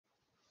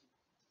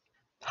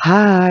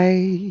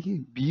Hi,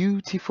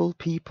 beautiful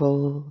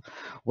people.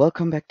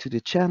 Welcome back to the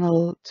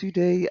channel.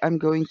 Today I'm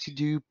going to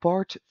do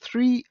part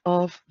 3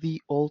 of the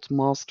old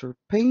master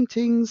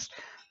paintings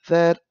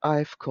that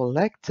I've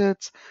collected.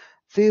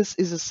 This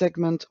is a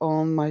segment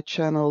on my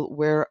channel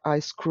where I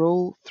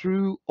scroll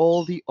through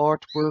all the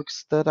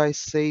artworks that I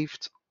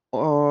saved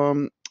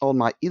on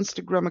my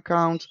Instagram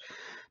account.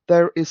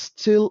 There is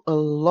still a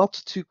lot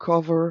to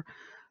cover.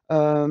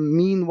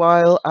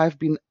 Meanwhile, I've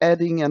been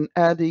adding and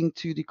adding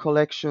to the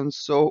collection,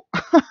 so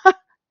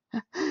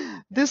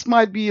this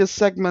might be a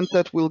segment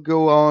that will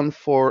go on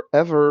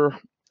forever.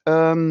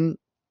 Um,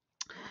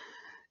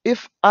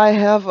 if I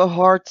have a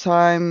hard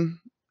time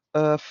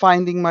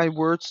finding my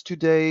words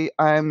today,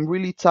 I'm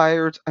really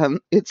tired and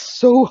it's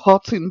so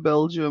hot in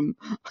Belgium.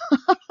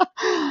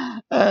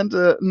 And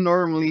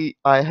normally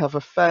I have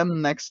a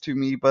fan next to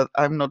me, but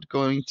I'm not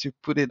going to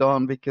put it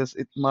on because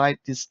it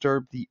might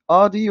disturb the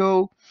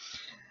audio.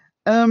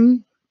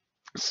 Um,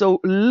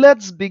 so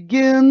let's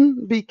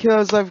begin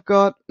because I've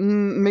got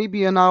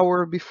maybe an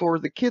hour before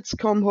the kids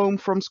come home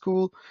from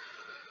school.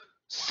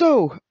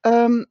 So,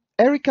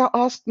 Erica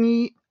asked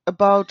me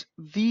about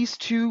these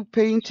two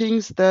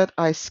paintings that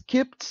I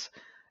skipped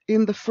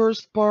in the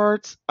first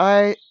part.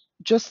 I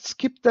just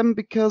skipped them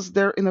because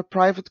they're in a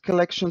private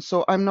collection,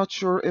 so I'm not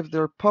sure if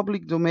they're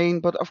public domain,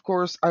 but of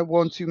course I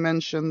want to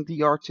mention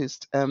the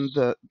artist and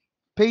the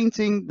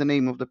painting, the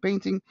name of the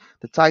painting,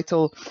 the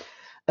title.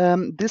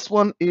 This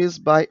one is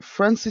by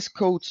Francis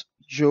Coates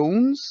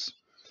Jones.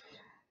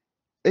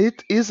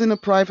 It is in a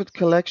private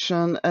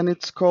collection and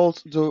it's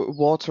called The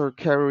Water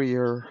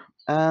Carrier.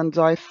 And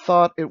I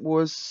thought it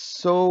was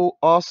so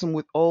awesome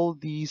with all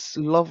these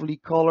lovely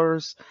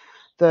colors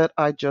that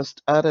I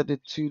just added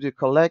it to the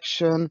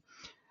collection.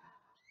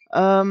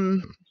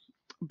 Um,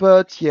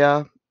 but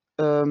yeah,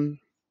 um,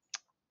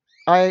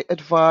 I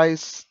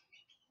advise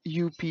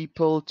you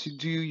people to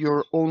do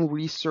your own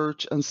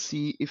research and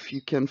see if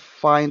you can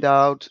find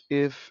out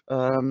if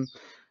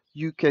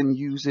you can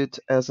use it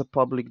as a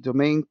public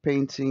domain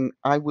painting.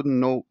 I wouldn't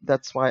know,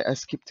 that's why I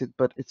skipped it,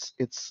 but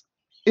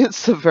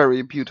it's a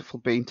very beautiful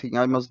painting,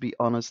 I must be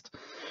honest.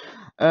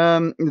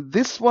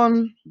 This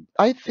one,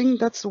 I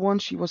think that's the one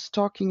she was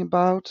talking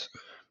about.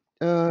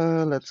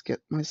 Let's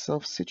get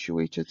myself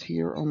situated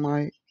here on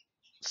my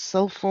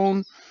cell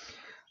phone.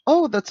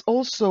 Oh, that's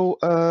also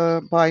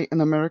by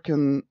an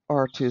American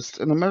artist,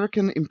 an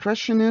American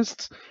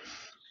impressionist,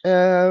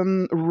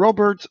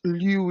 Robert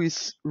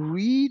Louis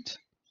Reed,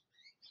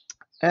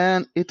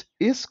 and it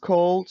is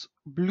called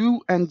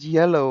Blue and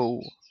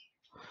Yellow.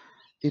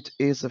 It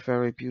is a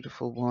very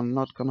beautiful one,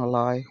 not gonna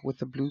lie, with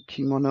the blue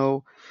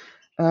kimono.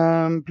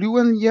 Blue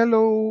and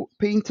Yellow,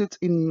 painted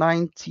in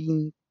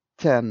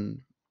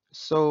 1910.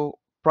 So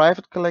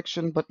private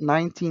collection, but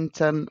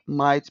 1910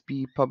 might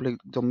be public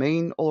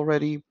domain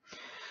already.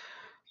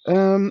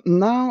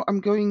 Now I'm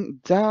going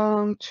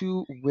down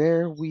to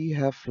where we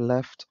have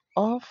left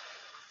off.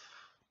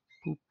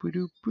 Boop,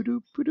 ba-doop,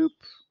 ba-doop, ba-doop.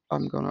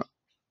 I'm gonna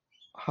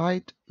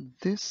hide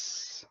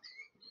this.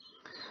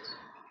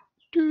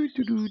 Do,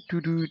 do, do, do,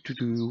 do, do,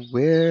 do.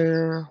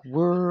 Where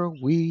were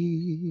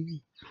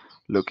we?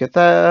 Look at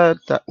that.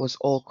 That was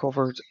all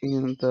covered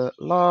in the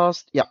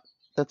last. Yeah,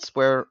 that's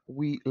where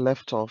we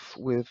left off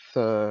with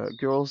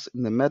girls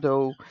in the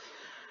meadow.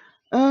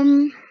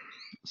 Um,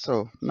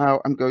 so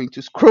now I'm going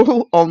to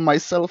scroll on my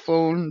cell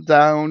phone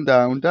down,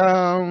 down,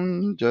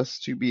 down,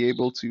 just to be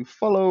able to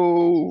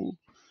follow.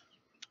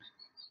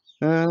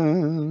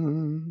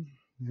 And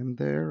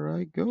there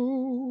I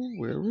go.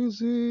 Where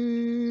is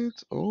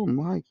it? Oh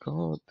my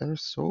god,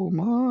 there's so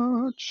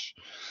much.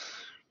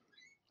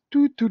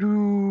 Doo doo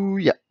doo.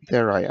 Yeah,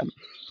 there I am.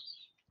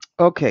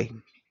 Okay,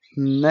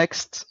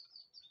 next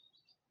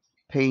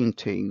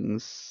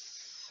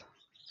paintings.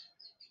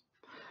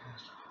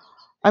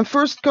 I'm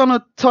first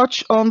gonna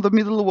touch on the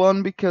middle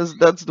one because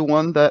that's the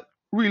one that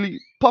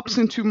really pops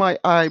into my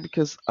eye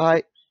because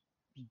I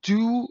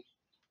do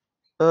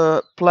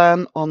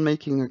plan on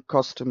making a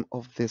custom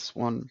of this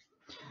one.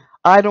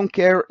 I don't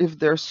care if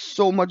there's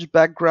so much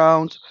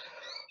background,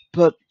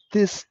 but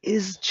this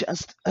is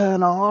just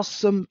an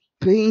awesome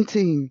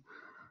painting.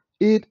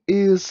 It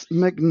is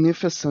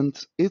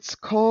magnificent. It's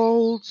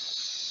called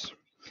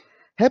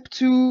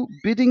Heptu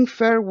Bidding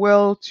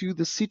Farewell to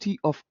the City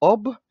of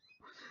Ob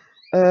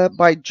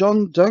by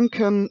John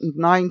Duncan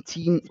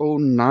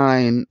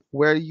 1909,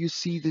 where you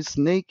see this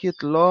naked,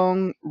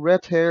 long,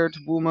 red haired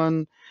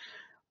woman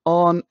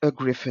on a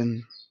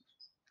griffin.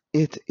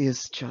 It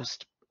is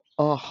just,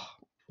 oh,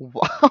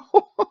 wow.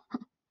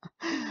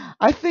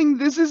 I think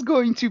this is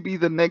going to be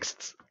the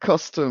next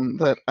custom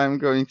that I'm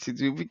going to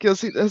do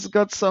because it has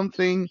got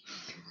something,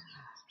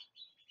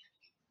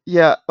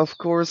 yeah, of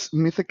course,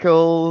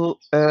 mythical,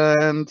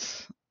 and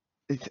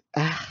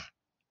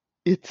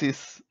it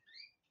is,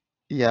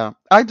 yeah.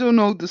 I don't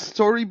know the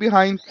story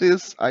behind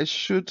this. I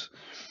should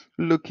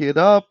look it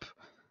up.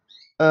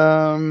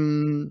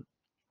 Um,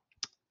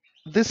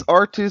 this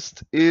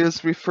artist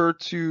is referred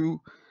to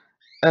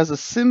as a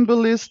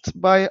symbolist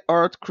by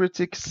art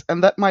critics,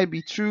 and that might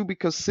be true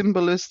because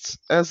symbolists,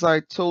 as I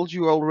told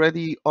you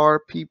already, are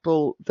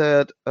people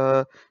that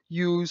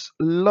use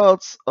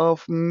lots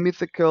of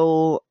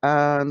mythical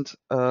and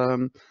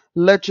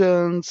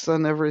legends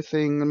and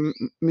everything,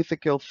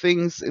 mythical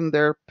things in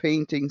their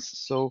paintings.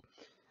 So,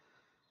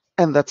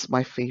 and that's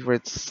my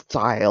favorite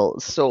style.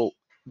 So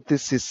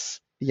this is,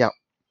 yeah,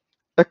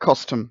 a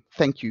custom.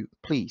 Thank you,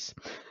 please.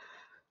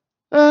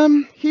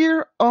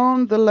 Here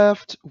on the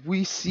left,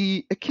 we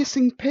see a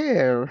kissing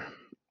pair,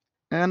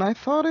 and I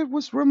thought it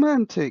was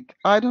romantic.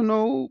 I don't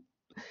know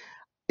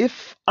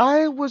if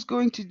I was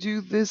going to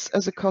do this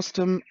as a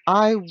custom,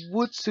 I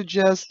would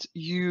suggest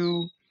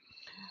you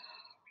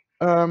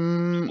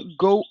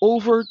go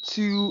over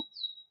to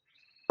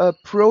a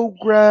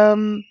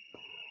program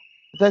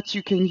that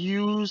you can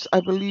use. I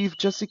believe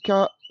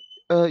Jessica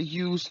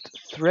used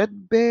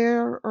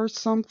Threadbare or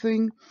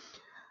something.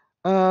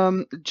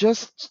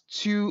 Just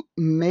to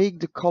make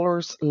the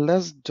colors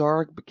less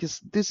dark, because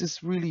this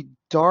is really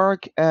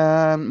dark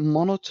and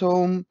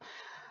monotone.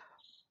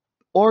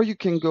 Or you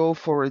can go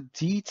for a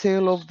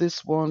detail of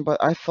this one,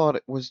 but I thought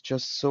it was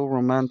just so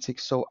romantic,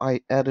 so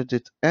I added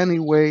it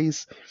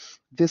anyways.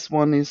 This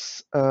one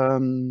is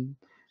Demon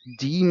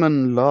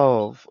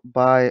Love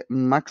by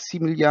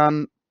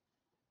Maximilian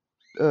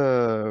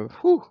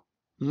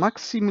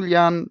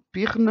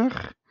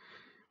Pirner.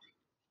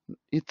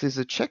 It is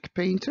a Czech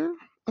painter,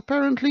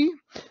 apparently.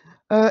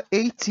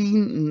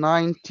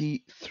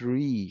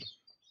 1893.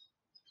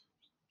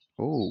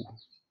 Oh,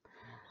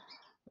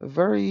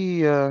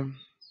 very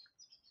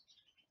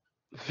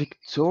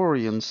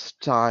Victorian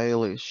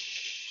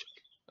stylish.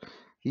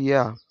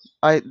 Yeah,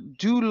 I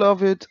do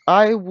love it.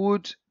 I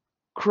would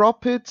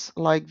crop it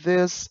like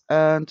this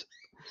and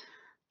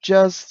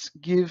just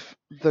give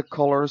the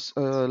colors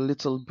a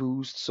little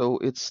boost so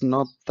it's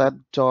not that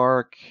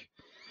dark.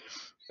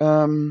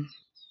 Um,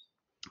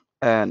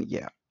 and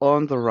yeah,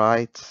 on the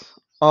right.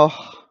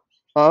 Oh,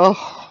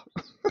 oh,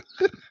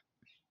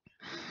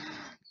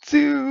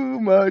 too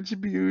much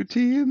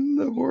beauty in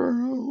the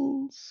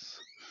world.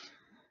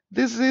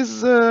 This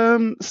is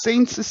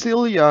Saint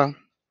Cecilia.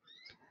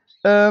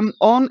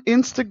 On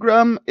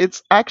Instagram,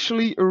 it's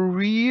actually a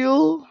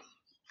reel.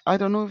 I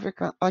don't know if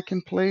I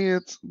can play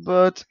it,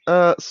 but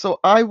so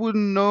I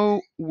wouldn't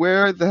know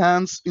where the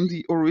hands in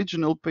the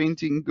original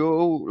painting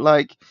go.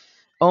 Like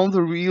on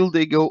the reel,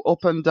 they go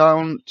up and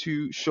down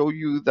to show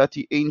you that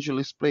the angel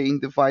is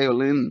playing the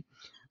violin.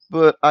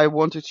 But I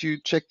wanted to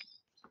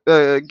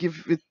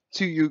give it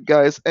to you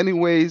guys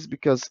anyways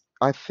because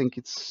I think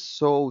it's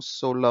so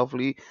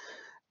lovely.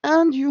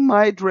 And you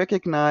might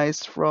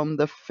recognize from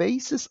the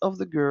faces of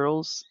the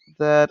girls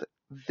that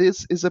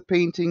this is a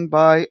painting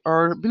by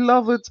our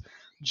beloved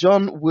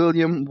John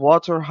William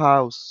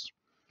Waterhouse,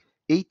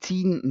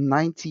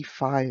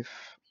 1895,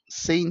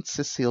 Saint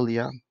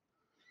Cecilia.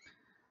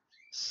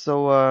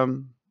 So,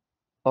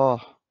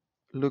 oh,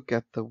 look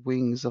at the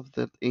wings of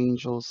the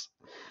angels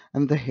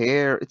and the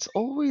hair. It's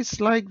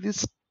always like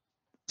this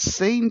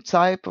same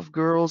type of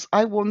girls.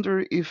 I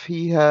wonder if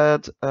he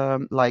had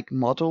like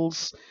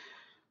models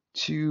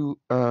to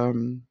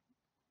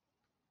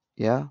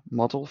yeah,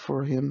 model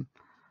for him.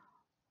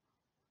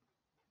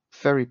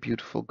 Very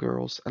beautiful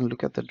girls, and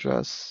look at the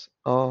dress.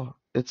 Oh,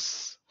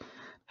 it's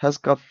has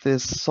got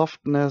this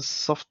softness,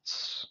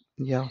 soft,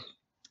 yeah.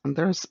 And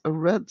there's a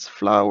red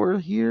flower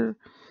here,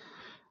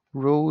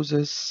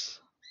 roses,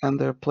 and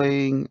they're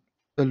playing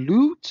a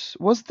lute.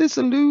 Was this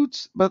a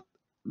lute? But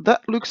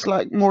that looks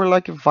like more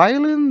like a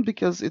violin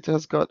because it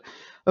has got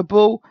a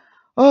bow.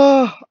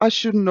 Oh, I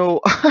should know.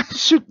 I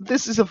should.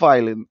 This is a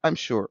violin, I'm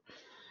sure.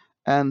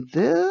 And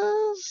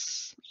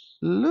this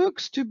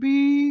looks to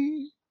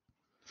be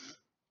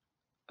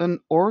an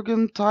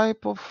organ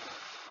type of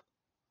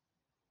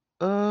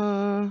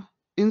uh,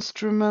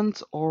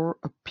 instrument or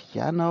a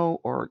piano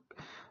or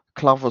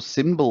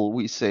clavocymbal,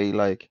 we say,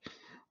 like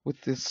with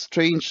this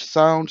strange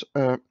sound.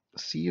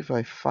 See if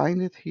I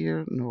find it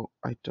here. No,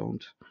 I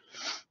don't.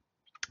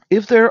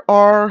 If there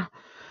are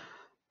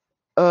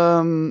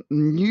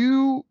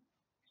new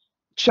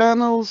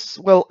channels,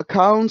 well,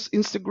 accounts,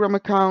 Instagram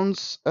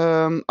accounts,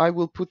 I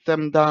will put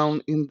them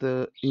down in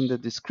the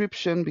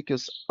description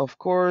because of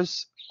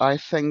course I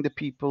thank the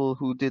people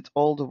who did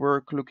all the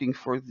work looking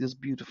for this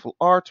beautiful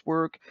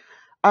artwork.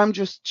 I'm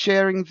just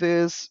sharing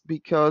this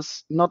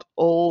because not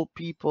all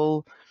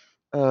people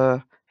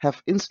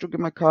have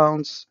Instagram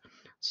accounts.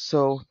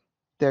 So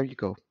there you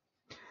go.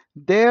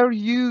 There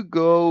you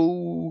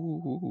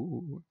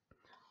go.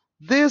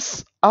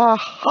 This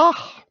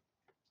aha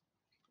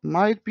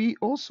might be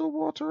also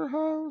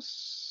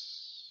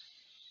Waterhouse.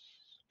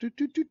 Do,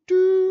 do, do,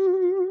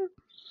 do.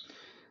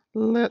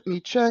 Let me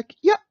check.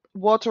 Yeah,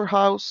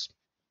 Waterhouse.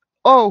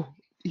 Oh,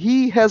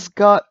 he has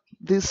got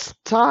this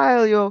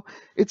style, yo.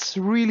 It's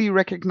really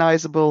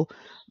recognizable.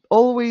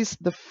 Always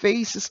the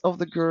faces of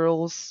the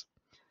girls.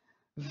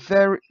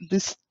 Very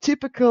this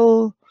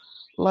typical,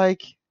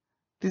 like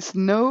this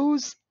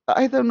nose.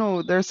 I don't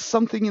know. There's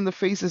something in the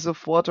faces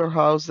of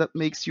Waterhouse that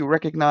makes you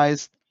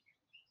recognize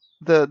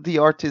the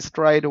artist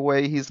right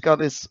away. He's got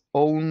his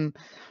own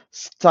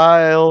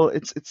style.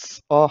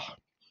 It's oh,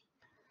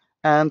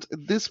 and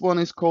this one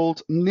is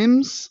called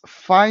Nymphs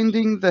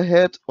Finding the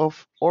Head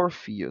of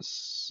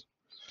Orpheus,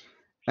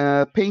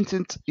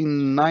 painted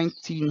in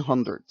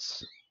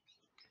 1900s.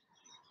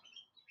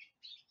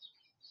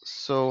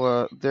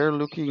 So they're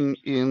looking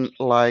in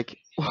like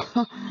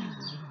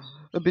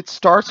a bit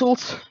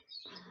startled.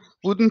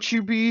 Wouldn't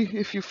you be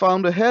if you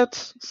found a head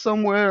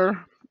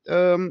somewhere?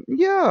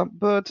 Yeah,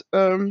 but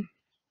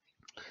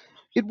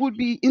it would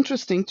be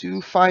interesting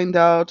to find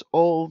out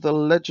all the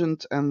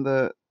legend and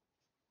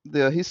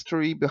the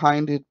history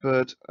behind it,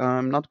 but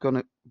I'm not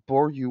gonna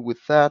bore you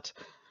with that.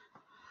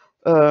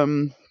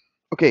 Um,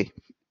 okay,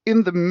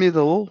 in the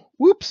middle,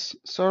 whoops,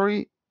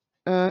 sorry.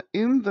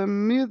 In the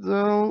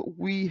middle,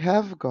 we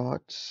have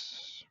got.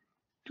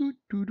 Doo,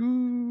 doo,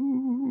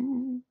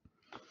 doo.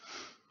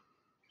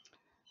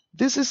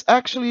 This is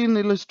actually an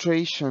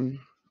illustration,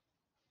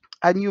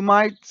 and you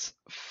might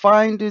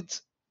find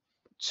it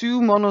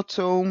too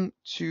monotone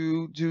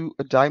to do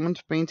a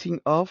diamond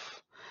painting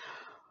of.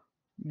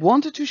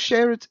 Wanted to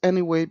share it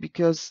anyway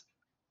because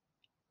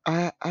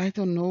I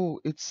don't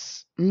know, it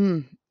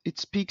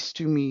speaks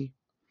to me.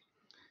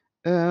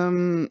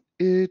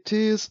 It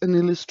is an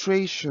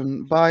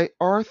illustration by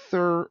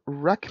Arthur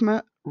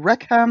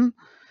Rackham,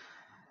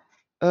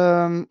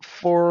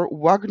 for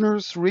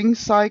Wagner's Ring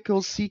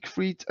Cycle,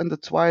 Siegfried and the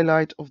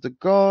Twilight of the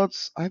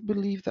Gods. I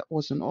believe that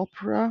was an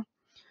opera,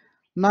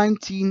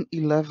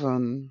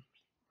 1911.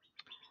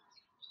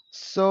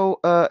 So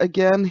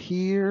again,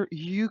 here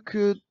you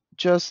could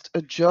just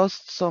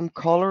adjust some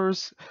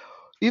colors.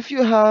 If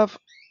you have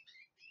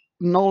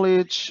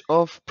knowledge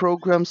of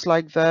programs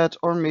like that,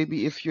 or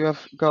maybe if you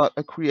have got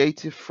a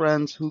creative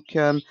friend who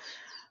can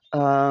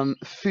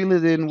fill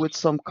it in with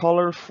some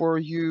color for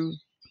you.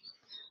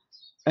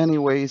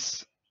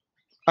 Anyways,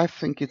 I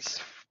think it's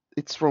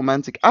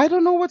romantic. I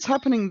don't know what's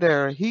happening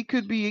there. He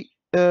could be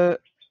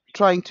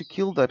trying to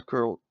kill that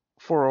girl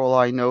for all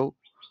I know.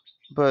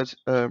 But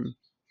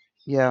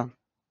yeah,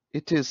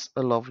 it is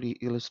a lovely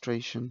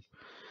illustration.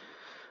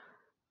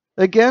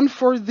 Again,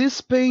 for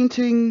this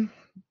painting,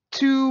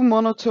 too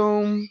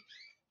monotone,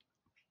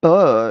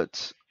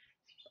 but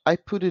I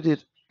put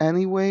it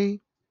anyway.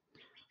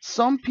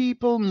 Some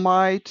people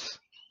might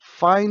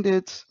find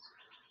it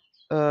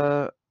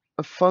a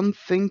fun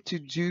thing to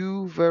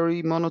do,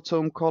 very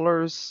monotone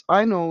colors.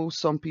 I know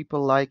some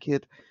people like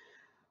it.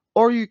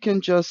 Or you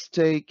can just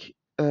take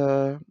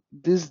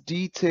this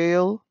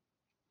detail,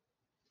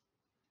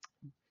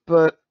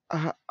 but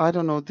I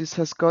don't know, this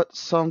has got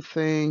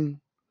something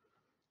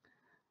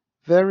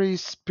very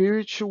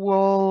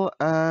spiritual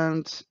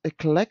and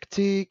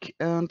eclectic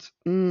and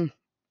don't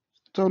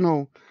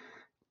know,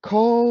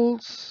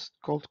 cold,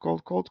 cold,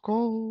 cold, cold,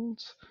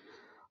 cold.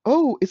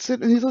 Oh, it's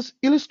an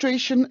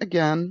illustration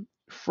again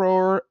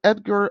for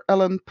Edgar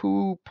Allan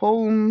Poe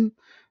poem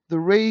The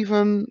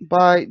Raven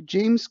by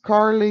James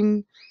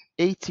Carling,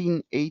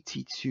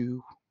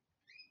 1882.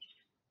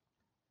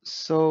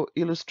 So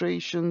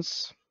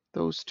illustrations,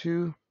 those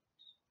two.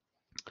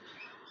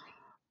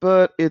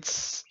 But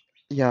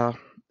yeah,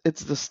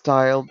 it's the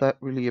style that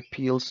really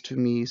appeals to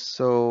me.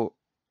 So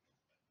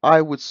I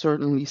would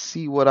certainly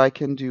see what I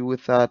can do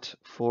with that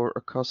for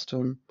a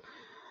custom.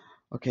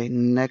 Okay,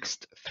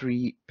 next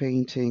three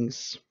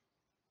paintings.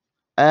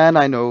 And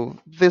I know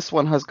this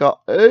one has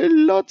got a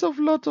lot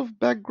of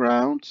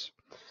background,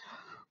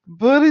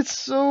 but it's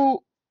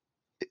so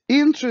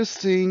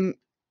interesting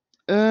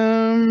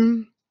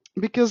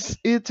because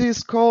it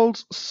is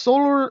called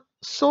Solar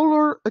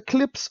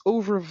Eclipse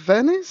over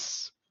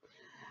Venice.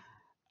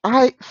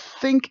 I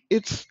think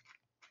it's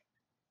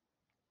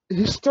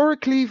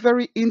historically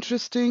very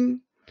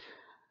interesting.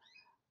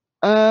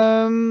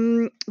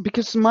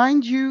 Because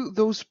mind you,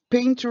 those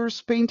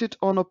painters painted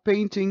on a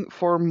painting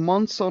for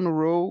months on a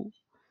row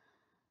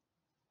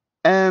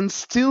and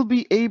still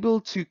be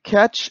able to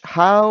catch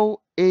how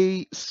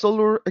a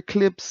solar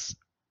eclipse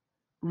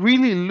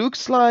really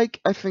looks like.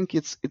 I think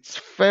it's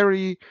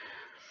very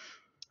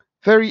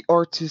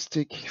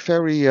artistic,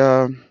 very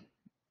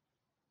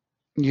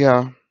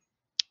yeah,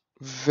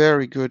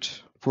 very good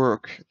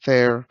work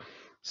there.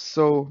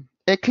 So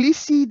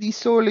Eclissi di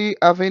Sole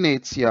a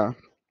Venezia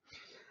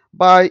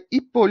by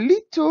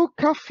Ippolito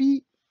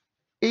Caffi,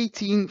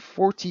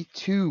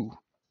 1842.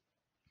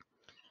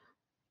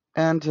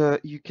 And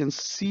you can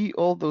see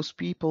all those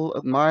people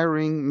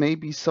admiring.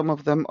 Maybe some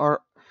of them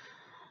are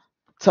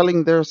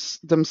telling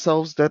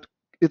themselves that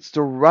it's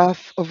the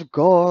wrath of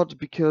God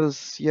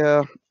because,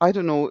 yeah, I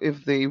don't know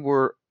if they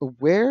were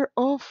aware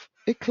of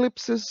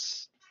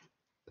eclipses.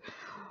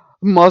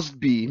 Must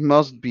be,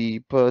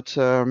 but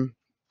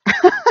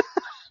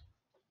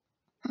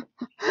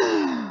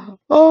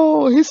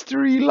oh,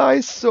 history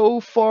lies so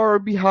far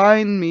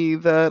behind me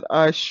that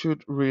I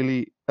should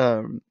really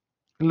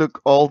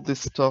look all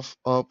this stuff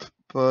up.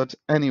 But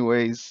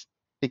anyways,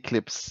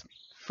 eclipse,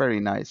 very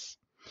nice.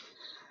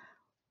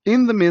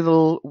 In the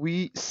middle,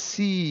 we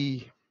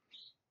see.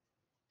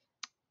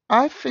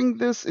 I think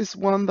this is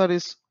one that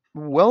is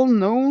well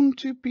known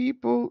to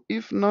people.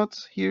 If not,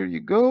 here you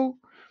go.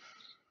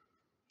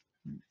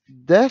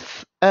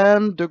 Death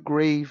and the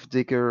Grave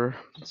Digger.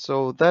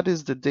 So that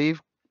is the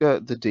Dave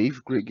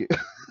Grigger.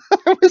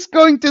 I was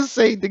going to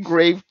say the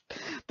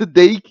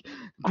Dave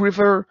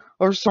Griver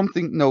or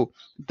something. No,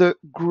 the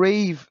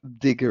Grave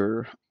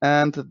Digger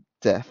and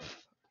Death.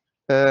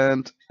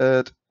 And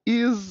it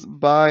is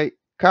by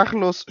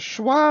Carlos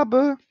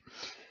Schwabe,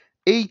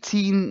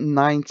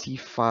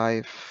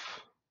 1895.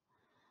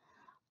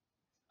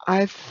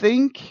 I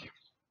think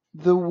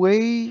the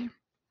way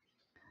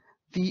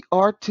the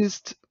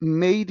artist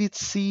made it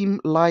seem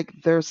like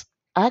there's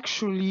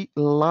actually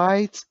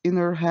light in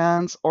her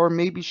hands, or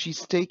maybe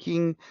she's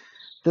taking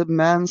the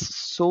man's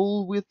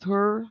soul with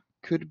her.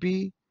 Could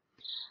be.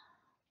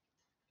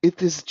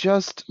 It is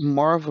just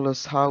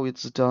marvelous how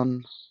it's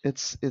done.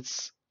 It's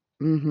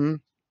mm-hmm,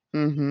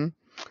 mm-hmm.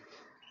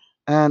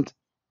 And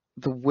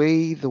the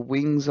way the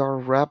wings are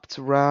wrapped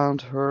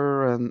around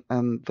her,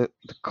 and the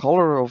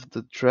color of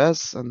the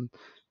dress and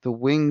the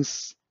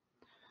wings,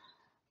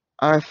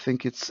 I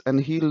think it's,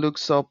 and he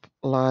looks up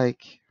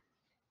like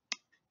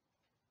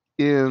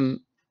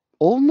in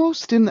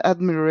almost in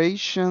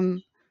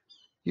admiration,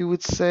 you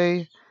would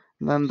say.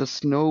 And then the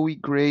snowy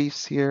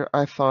graves here,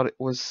 I thought it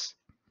was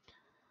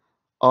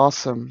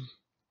awesome.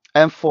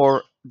 And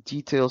for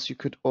details, you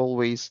could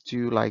always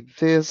do like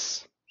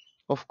this,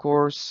 of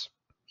course.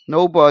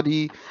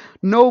 Nobody,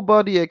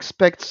 nobody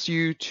expects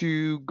you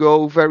to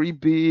go very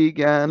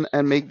big and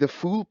make the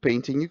full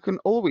painting. You can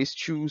always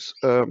choose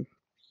a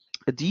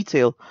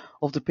detail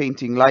of the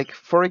painting. Like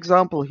for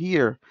example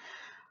here,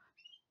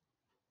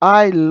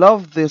 I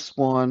love this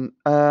one.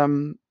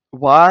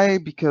 Why?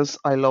 Because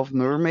I love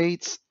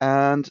mermaids,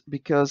 and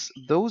because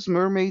those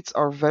mermaids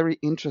are very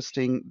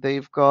interesting.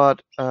 They've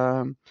got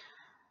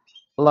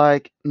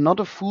like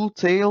not a full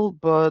tail,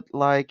 but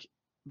like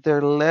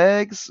their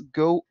legs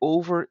go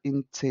over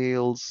in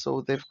tails.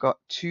 So they've got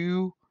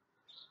two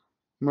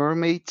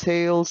mermaid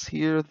tails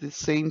here, the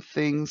same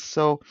thing.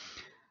 So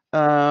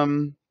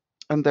um,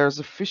 and there's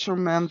a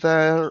fisherman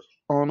there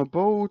on a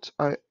boat,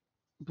 I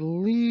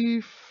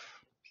believe.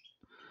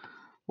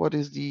 What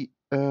is the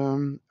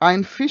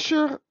Ein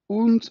Fischer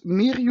und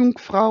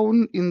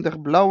Meerjungfrauen in der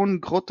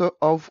blauen Grotte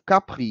auf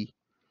Capri.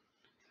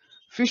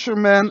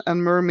 Fishermen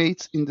and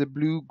Mermaids in the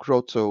Blue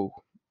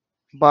Grotto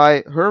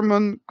by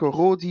Herman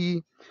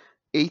Korodi,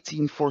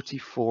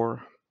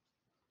 1844.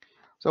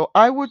 So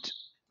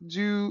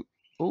do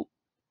oh,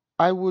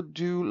 I would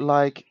do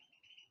like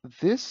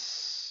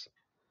this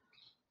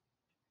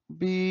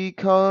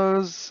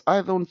because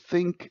I don't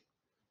think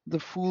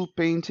the full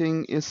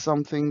painting is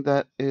something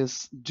that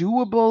is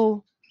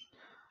doable.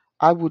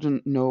 I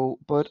wouldn't know,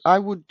 but I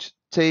would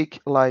take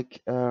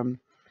like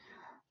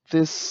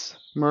this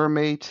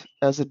mermaid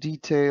as a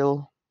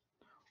detail,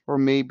 or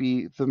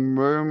maybe the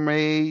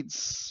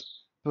mermaids,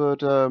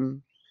 but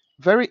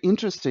very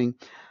interesting.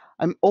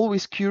 I'm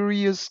always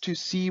curious to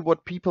see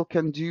what people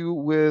can do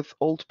with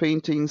old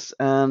paintings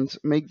and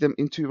make them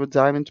into a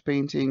diamond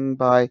painting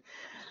by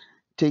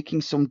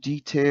taking some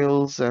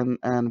details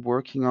and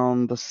working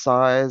on the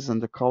size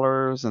and the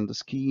colors and the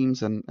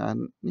schemes, and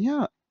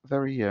yeah,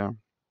 very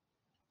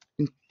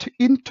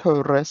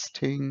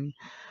interesting.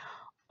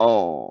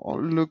 Oh,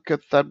 look at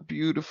that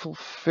beautiful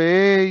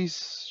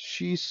face.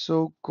 She's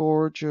so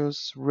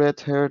gorgeous.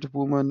 Red-haired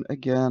woman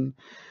again.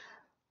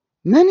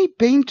 Many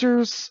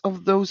painters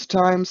of those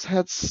times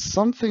had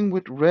something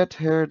with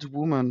red-haired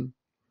woman.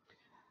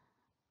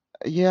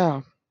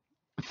 Yeah,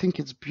 I think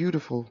it's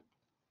beautiful.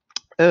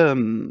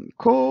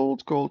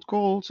 Cold, cold,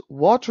 cold.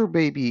 Water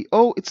baby.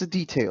 Oh, it's a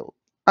detail.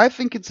 I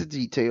think it's a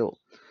detail.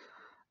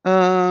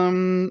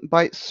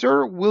 By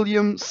Sir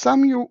William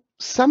Samuel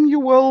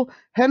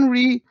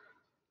Henry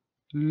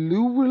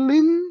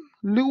Llewellyn,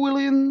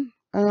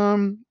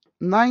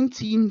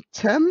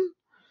 1910.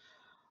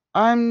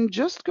 I'm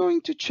just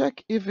going to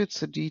check if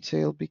it's a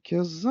detail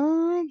because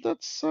I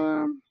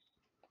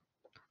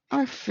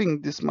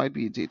think this might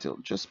be a detail.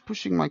 Just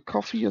pushing my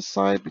coffee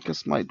aside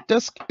because my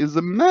desk is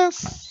a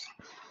mess.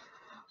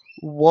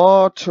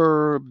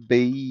 Water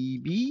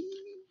baby.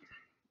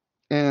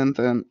 And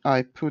then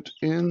I put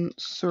in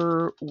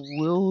Sir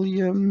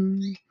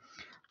William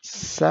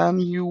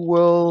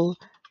Samuel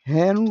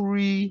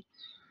Henry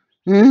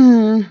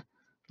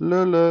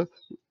Lula.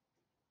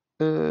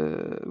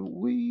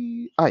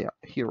 Yeah,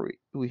 here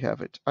we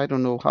have it. I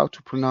don't know how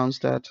to pronounce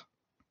that.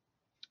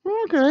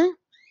 Okay,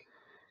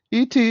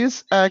 it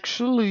is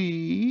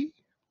actually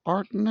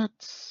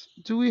Artnet.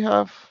 Do we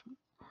have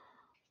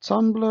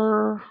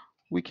Tumblr?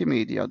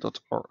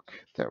 Wikimedia.org.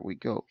 There we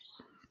go.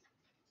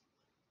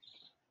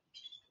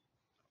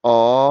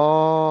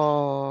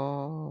 Oh,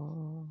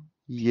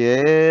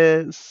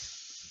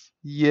 yes,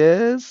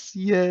 yes,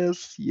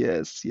 yes,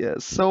 yes,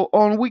 yes. So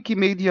on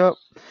Wikimedia,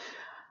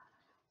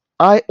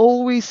 I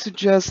always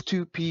suggest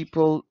to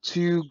people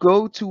to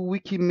go to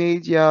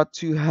Wikimedia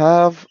to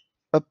have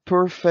a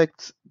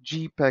perfect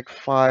JPEG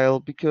file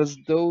because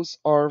those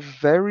are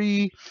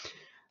very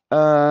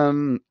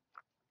um,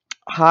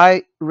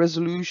 high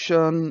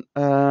resolution,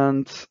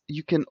 and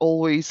you can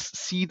always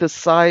see the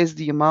size,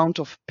 the amount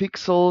of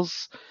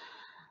pixels.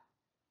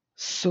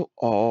 So,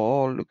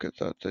 oh, look at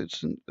that.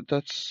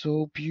 That's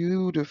so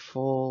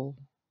beautiful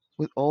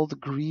with all the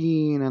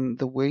green and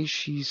the way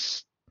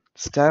she's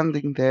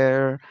standing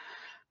there,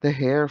 the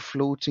hair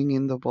floating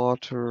in the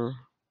water.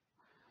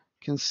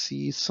 Can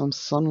see some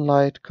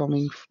sunlight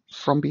coming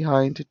from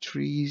behind the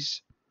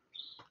trees.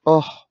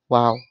 Oh,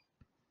 wow.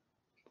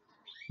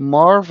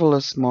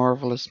 Marvelous,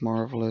 marvelous,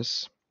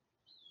 marvelous.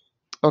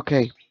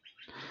 Okay,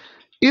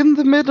 in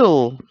the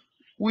middle,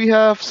 we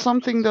have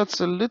something that's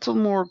a little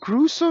more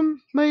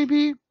gruesome,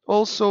 maybe.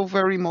 Also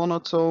very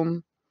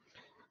monotone.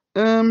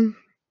 Um,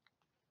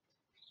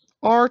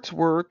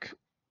 Artwork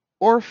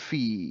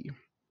Orphée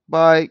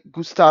by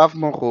Gustave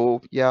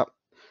Moreau. Yeah,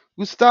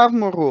 Gustave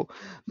Moreau.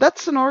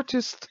 That's an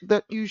artist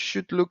that you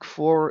should look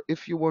for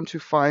if you want to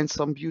find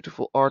some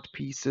beautiful art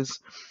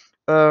pieces.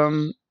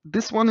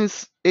 This one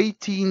is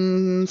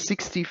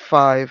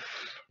 1865.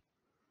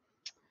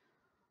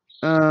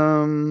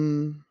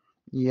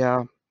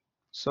 Yeah,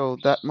 so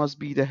that must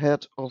be the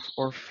head of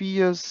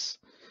Orpheus.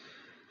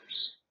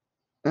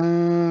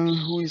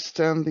 Who is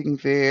standing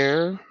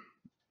there?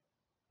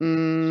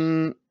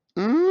 Mm,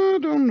 I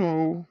don't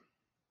know,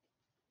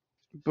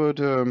 but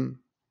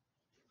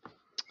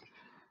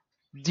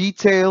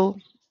detail.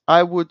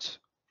 I would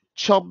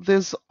chop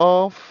this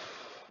off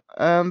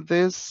and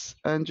this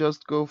and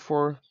just go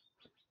for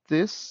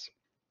this.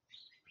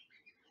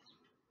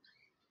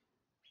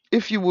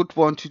 If you would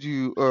want to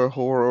do a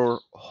horror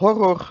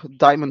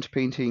diamond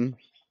painting,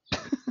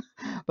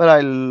 but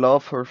I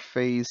love her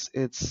face.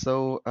 It's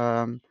so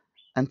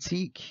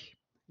antique.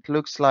 It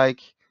looks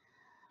like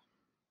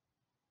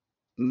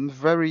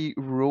very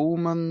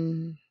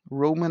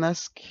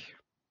Romanesque.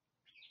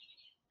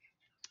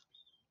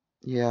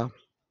 Yeah,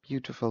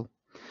 beautiful.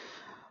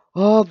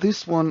 Oh,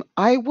 this one.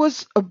 I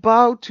was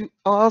about to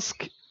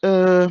ask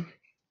a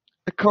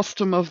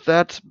custom of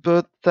that,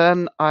 but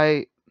then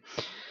I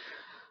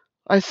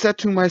said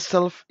to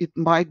myself it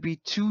might be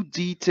too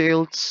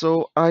detailed,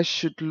 so I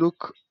should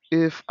look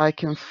if I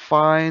can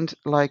find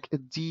like a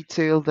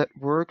detail that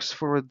works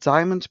for a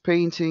diamond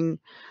painting.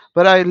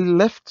 But I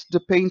left the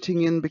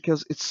painting in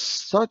because it's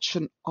such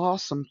an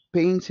awesome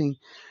painting.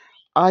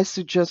 I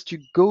suggest you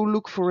go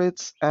look for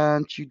it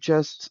and you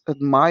just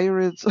admire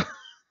it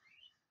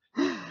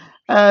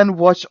and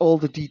watch all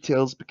the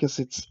details because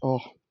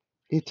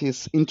it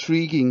is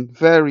intriguing,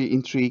 very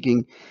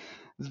intriguing.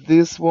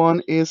 This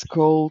one is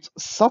called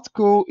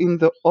Satko in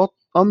the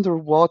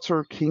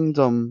Underwater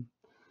Kingdom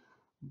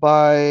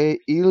by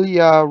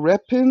Ilya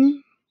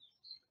Repin.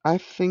 I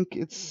think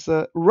it's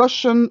a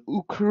Russian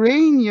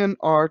Ukrainian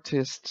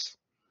artist.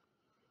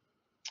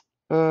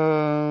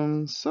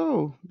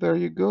 So there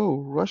you go,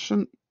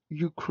 Russian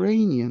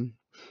Ukrainian.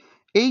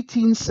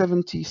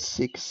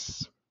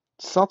 1876.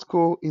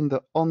 Satko in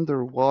the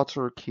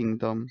Underwater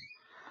Kingdom.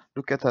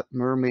 Look at that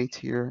mermaid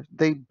here.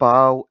 They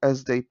bow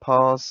as they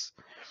pass.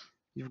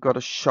 You've got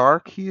a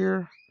shark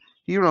here.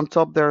 Here on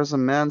top there's a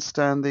man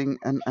standing,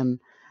 and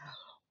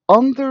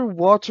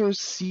underwater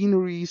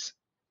sceneries,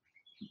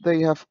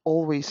 they have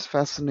always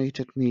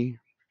fascinated me.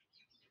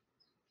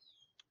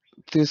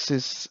 This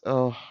is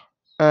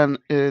and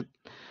it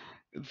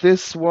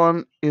this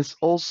one is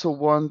also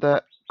one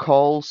that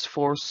calls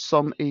for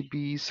some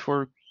ABs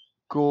for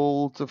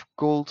gold of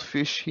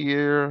goldfish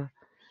here.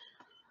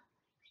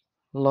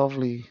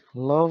 Lovely,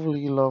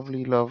 lovely,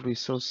 lovely, lovely.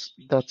 So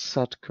that's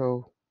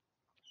Satko.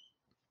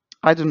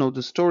 I don't know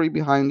the story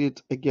behind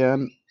it.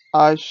 Again,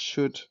 I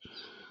should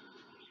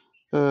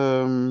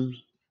um,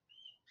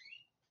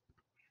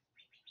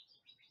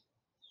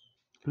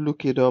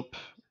 look it up.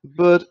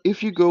 But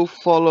if you go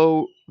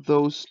follow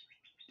those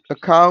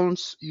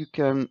accounts, you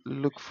can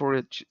look for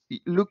it.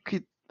 Look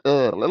it.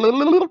 Uh,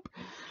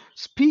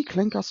 speak,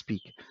 Lenka,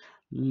 speak.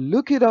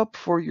 Look it up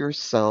for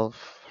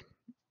yourself.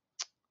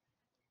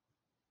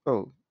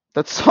 Oh,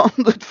 that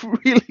sounded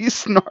really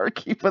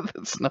snarky, but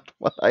that's not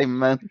what I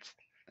meant.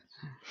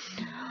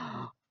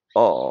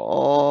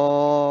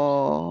 Oh,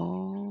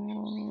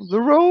 the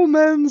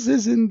romance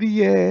is in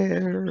the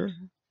air.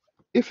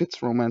 If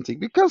it's romantic,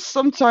 because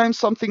sometimes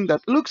something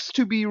that looks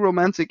to be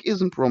romantic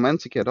isn't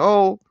romantic at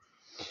all.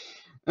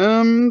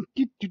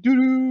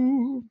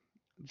 Doo-doo-doo.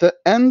 The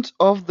End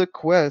of the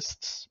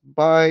Quest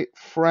by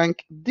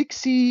Frank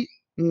Dixie,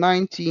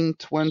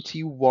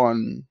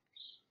 1921.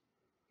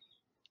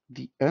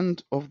 The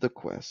End of the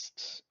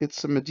Quest.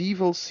 It's a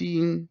medieval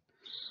scene.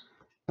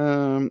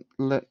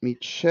 Let me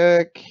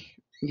check.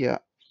 Yeah.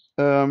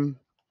 Um,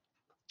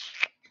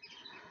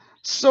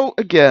 so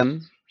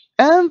again,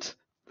 and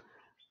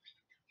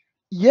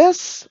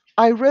yes,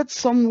 I read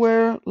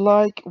somewhere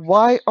like,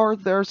 why are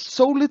there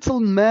so little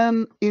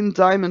men in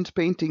diamond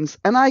paintings?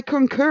 And I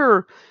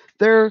concur.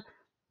 There are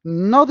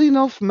not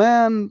enough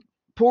men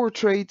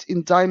portrayed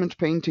in diamond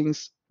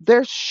paintings.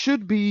 There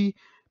should be,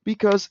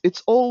 because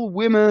it's all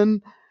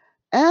women,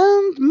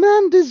 and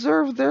men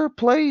deserve their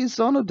place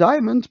on a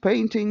diamond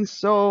painting.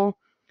 So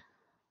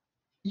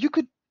you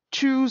could.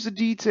 choose a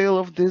detail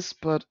of this,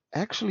 but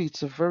actually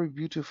it's a very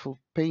beautiful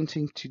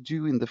painting to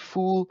do in the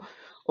full.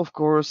 Of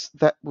course,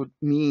 that would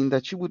mean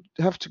that you would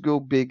have to go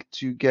big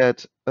to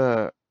get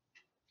a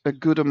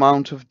good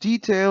amount of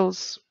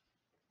details.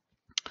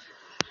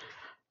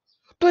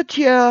 But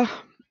yeah,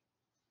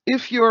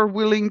 if you're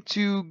willing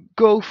to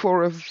go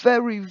for a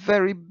very,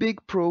 very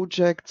big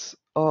project,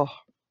 oh,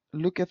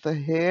 look at the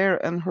hair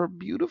and her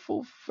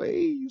beautiful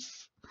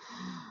face.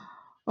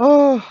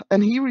 Oh,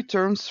 and he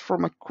returns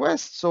from a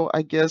quest, so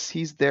I guess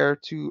he's there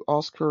to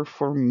ask her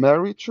for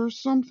marriage or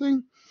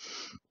something.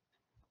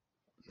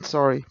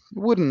 Sorry,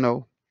 wouldn't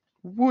know.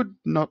 Would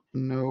not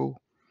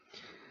know.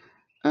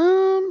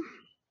 Um,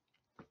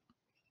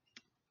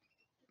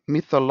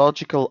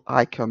 Mythological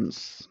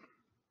Icons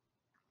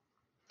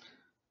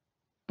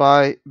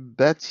by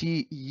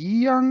Betty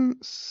Young.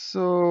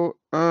 So,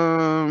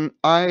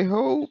 I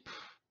hope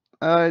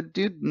I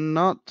did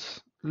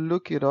not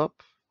look it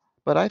up,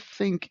 but I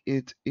think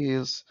it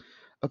is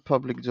a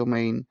public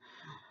domain.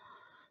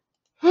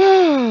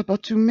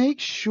 But to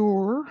make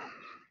sure,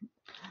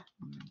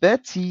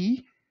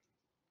 Betty,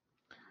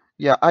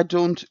 yeah, I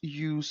don't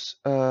use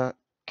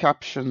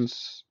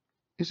captions.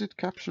 Is it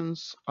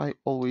captions? I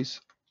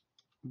always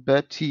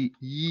Betty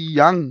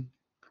Young.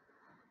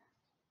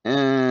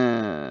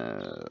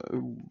 Uh,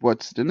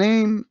 what's the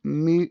name?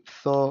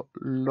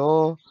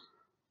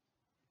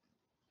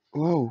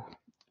 Oh,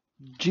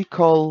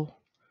 Gicol.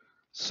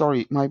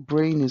 Sorry, my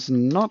brain is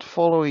not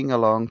following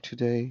along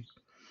today.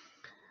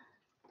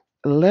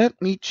 Let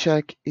me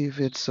check if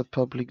it's a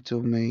public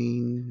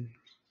domain.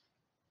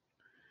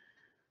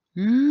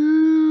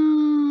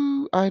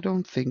 Ooh, I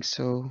don't think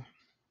so.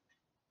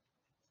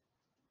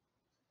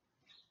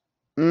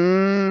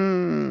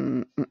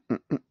 Mm.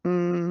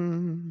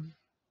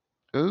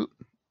 Oh,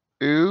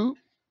 oh,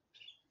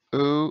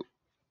 oh,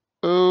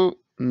 oh.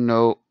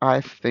 No,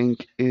 I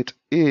think it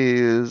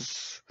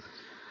is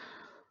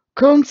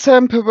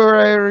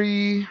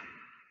contemporary.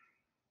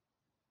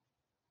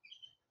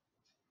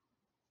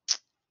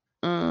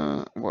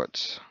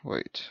 What?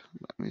 Wait,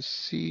 let me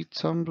see.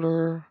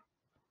 Tumblr.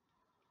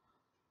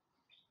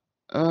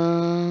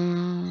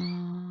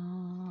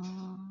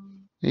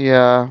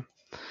 Yeah,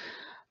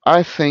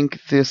 I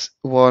think this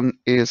one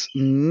is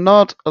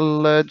not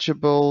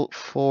eligible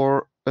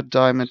for a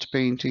diamond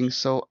painting,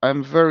 so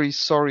I'm very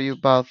sorry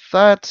about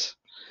that.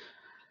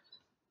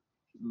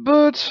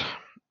 But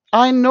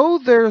I know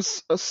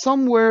there's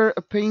somewhere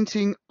a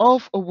painting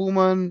of a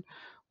woman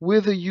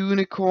with a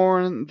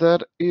unicorn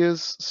that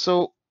is,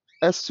 so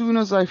as soon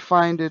as I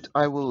find it,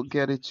 I will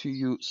get it to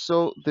you.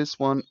 So this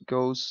one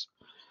goes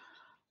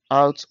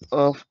out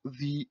of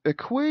the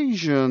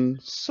equation.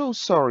 So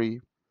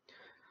sorry.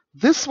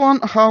 This one,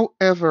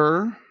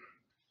 however,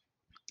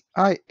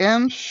 I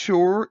am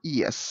sure,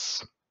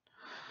 yes,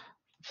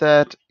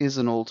 that is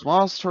an old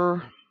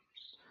master.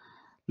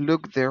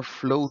 Look, they're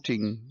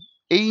floating.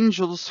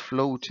 Angels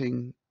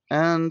floating.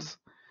 And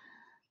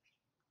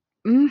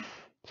mm,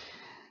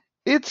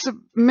 it's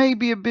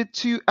maybe a bit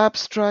too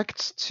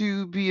abstract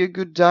to be a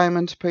good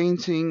diamond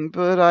painting,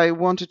 but I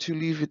wanted to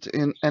leave it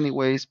in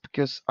anyways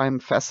because I'm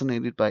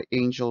fascinated by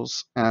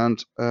angels.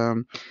 And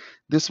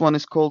this one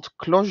is called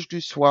Cloche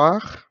du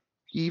Soir,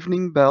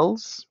 Evening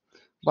Bells,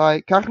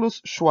 by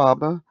Carlos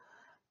Schwabe,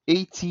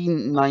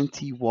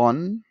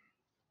 1891.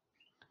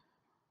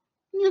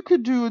 You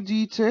could do a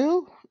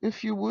detail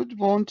if you would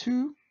want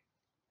to.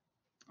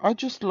 I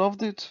just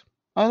loved it.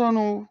 I don't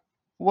know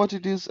what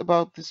it is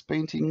about this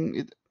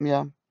painting.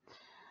 Yeah,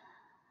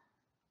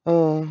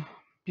 uh,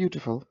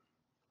 beautiful.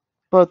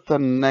 But the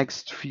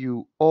next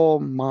few, oh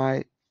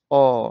my,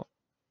 oh,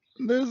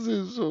 this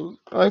is so.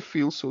 I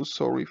feel so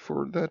sorry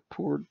for that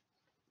poor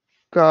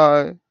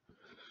guy.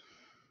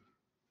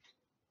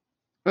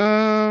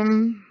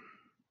 Um,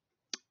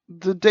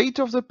 the date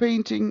of the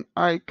painting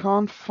I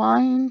can't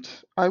find.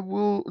 I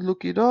will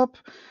look it up.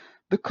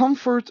 The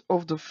Comfort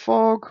of the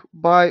Fog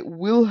by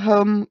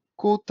Wilhelm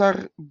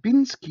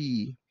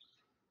Kotarbinski.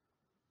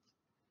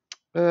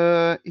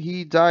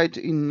 He died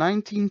in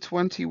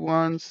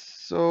 1921,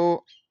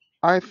 so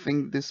I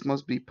think this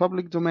must be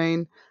public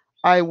domain.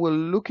 I will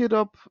look it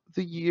up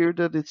the year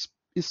that it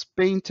is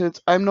painted.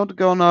 I'm not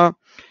gonna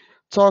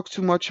talk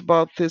too much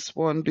about this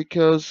one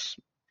because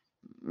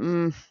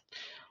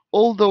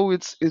although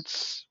it's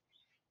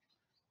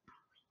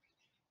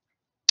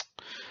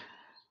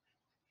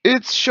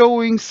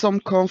showing some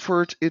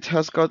comfort, it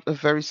has got a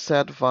very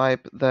sad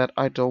vibe that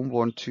I don't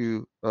want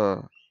to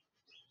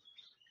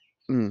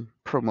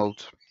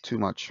promote too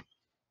much.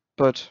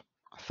 But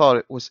I thought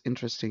it was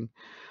interesting.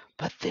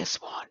 But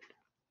this one,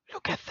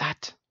 look at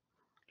that.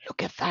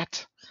 Look at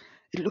that.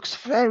 It looks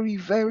very,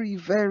 very,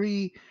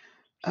 very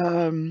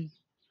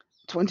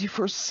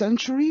 21st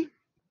century,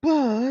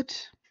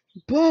 but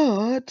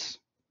but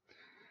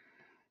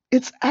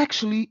it's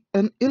actually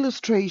an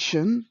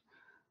illustration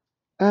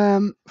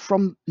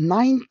from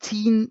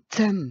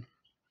 1910.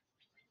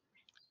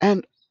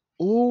 And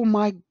oh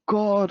my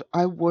God,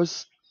 I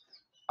was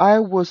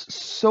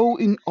so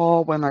in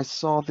awe when I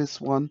saw this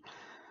one.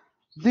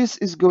 This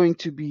is going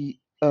to be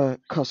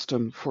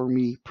custom for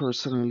me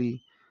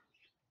personally.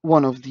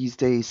 One of these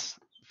days.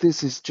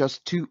 This is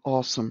just too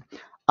awesome.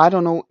 I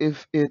don't know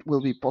if it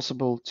will be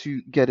possible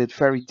to get it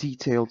very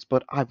detailed,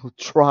 but I will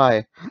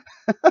try.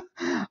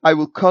 I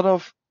will cut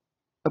off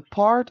a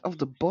part of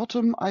the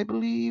bottom, I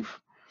believe,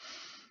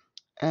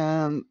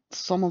 and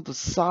some of the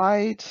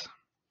side.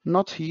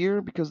 Not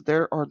here, because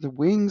there are the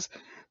wings.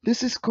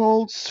 This is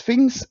called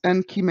Sphinx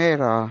and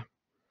Chimera.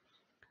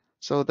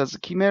 So that's a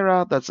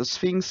chimera, that's a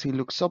sphinx. He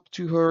looks up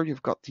to her.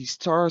 You've got these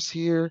stars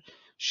here.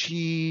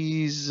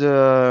 She's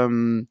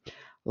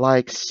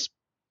like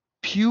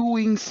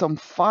spewing some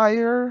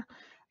fire,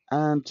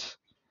 and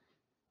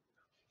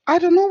I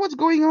don't know what's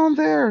going on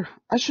there.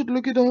 I should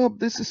look it up.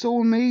 This is so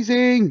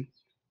amazing.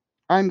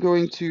 I'm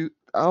going to.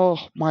 Oh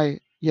my,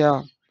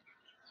 yeah.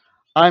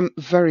 I'm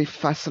very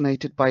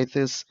fascinated by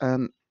this,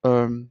 and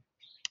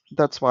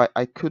that's why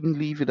I couldn't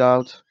leave it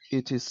out.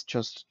 It is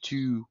just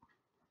too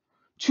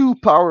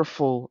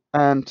powerful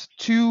and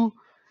too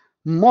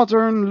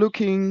modern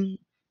looking,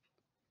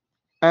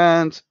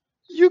 and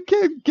you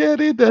can get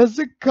it as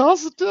a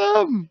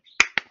custom.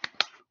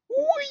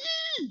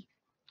 Whee!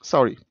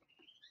 Sorry.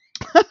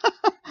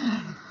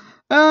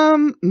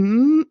 On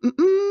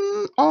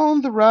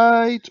the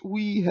right,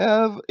 we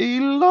have a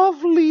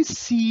lovely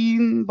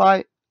scene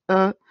by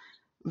a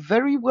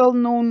very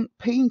well-known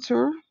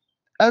painter,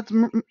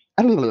 Edm-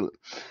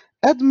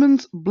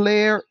 Edmund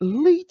Blair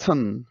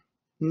Leighton,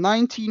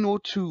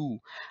 1902.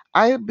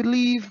 I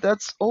believe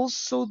that's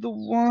also the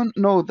one.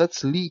 No,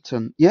 that's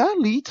Leighton. Yeah,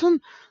 Leighton.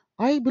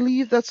 I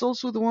believe that's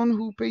also the one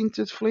who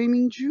painted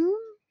Flaming June.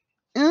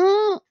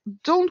 Uh,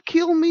 don't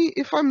kill me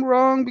if I'm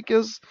wrong,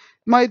 because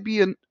it might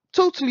be a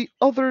totally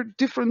other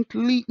different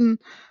Leighton,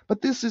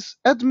 but this is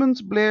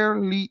Edmund Blair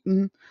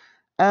Leighton,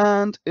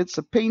 and it's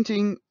a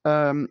painting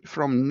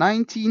from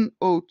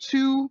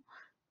 1902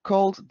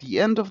 called The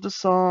End of the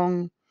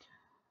Song.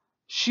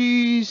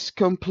 She's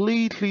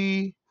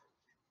completely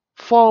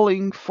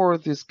falling for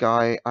this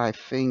guy. I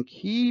think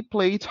he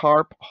played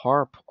harp.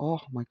 Oh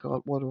my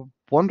god, what a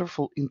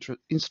wonderful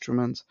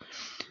instrument.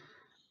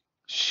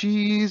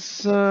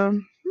 She's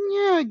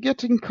yeah,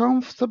 getting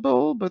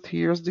comfortable, but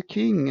here's the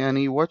king, and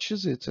he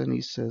watches it and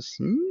he says,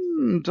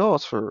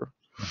 daughter,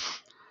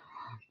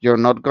 you're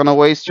not gonna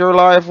waste your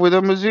life with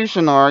a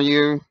musician, are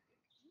you?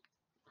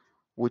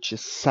 Which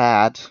is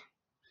sad,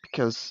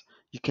 because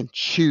you can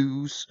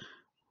choose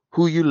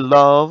who you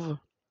love.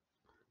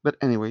 But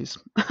anyways,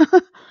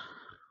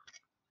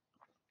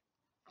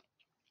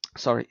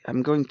 sorry,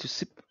 I'm going to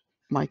sip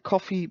my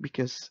coffee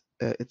because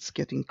it's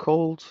getting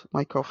cold,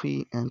 my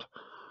coffee, and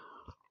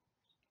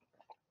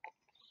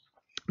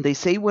they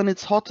say when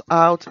it's hot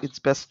out, it's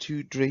best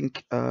to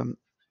drink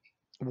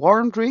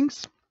warm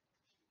drinks.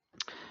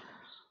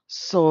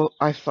 So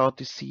I thought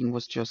this scene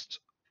was just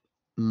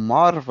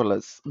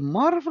marvelous.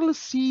 Marvelous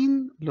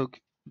scene. Look,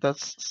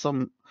 that's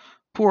some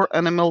poor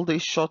animal they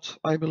shot,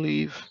 I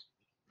believe.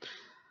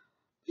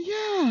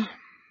 Yeah.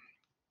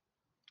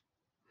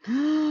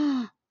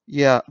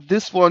 Yeah,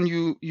 this one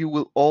you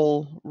will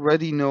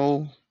already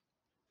know,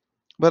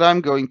 but I'm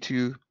going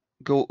to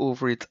go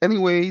over it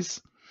anyways.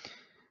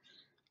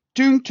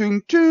 Doom,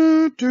 doom,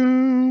 doom,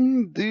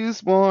 doom.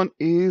 This one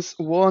is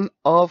one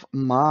of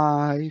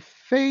my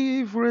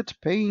favorite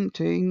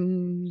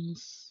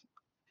paintings.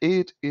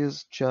 It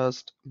is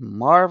just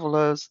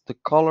marvelous. The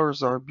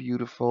colors are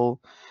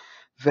beautiful,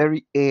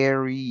 very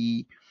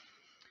airy.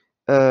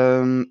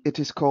 It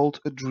is called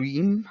A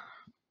Dream,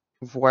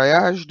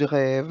 Voyage de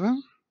rêve,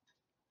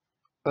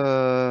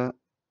 uh,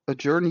 A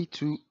Journey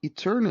to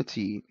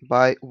Eternity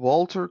by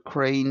Walter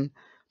Crane,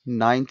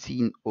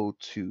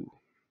 1902.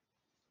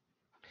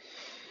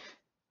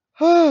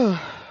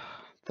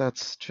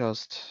 That's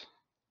just,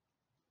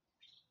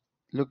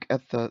 look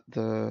at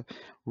the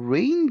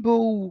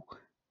rainbow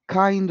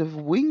kind of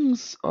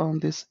wings on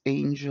this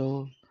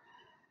angel,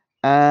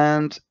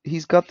 and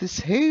he's got this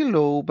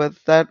halo, but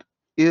that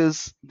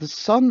is the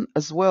sun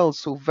as well,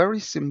 so very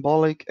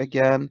symbolic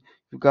again.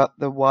 You've got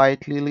the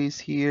white lilies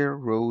here,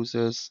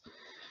 roses.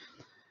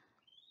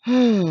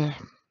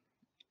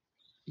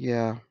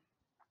 Yeah.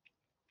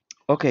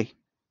 Okay,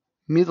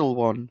 middle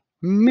one,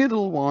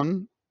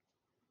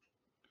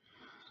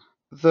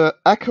 The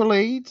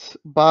Accolade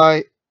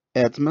by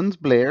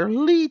Edmund Blair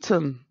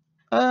Leighton.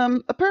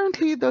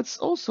 Apparently that's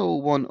also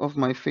one of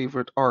my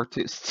favorite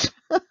artists.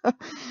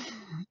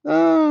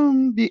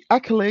 The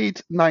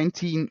Accolade,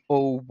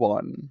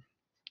 1901.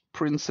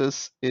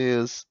 Princess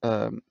is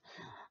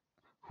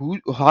who?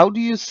 How do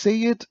you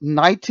say it?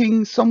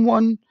 Knighting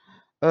someone?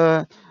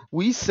 Uh,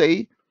 we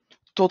say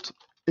tot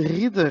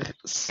ridder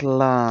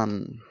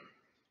slaan.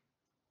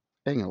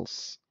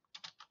 Engels.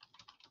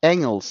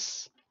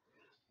 Engels.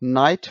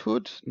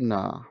 Knighthood?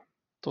 Nah.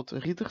 Tot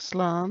ridder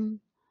slaan.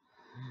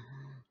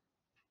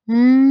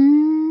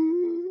 Hmm.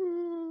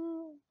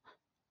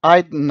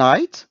 I'd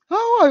knight?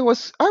 Oh, I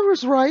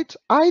was right.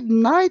 I'd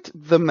knight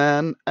the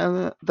man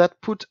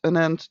that put an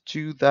end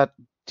to that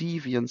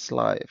deviant's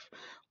life.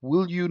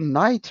 Will you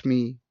knight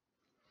me?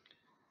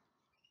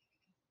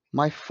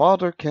 My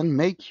father can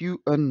make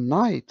you a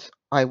knight.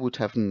 I would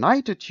have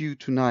knighted you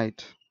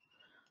tonight.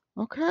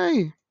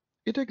 Okay,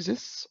 it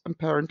exists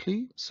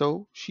apparently.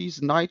 So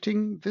she's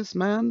knighting this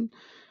man.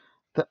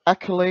 The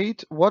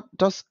accolade. What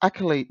does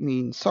accolade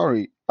mean?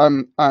 Sorry,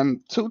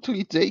 I'm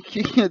totally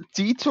taking a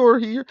detour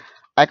here.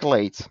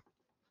 Accolade.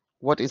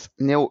 What is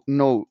no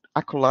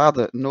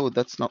accolade? No,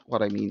 that's not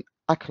what I mean.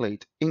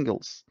 Accolade.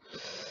 Ingalls.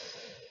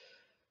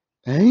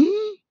 Eh?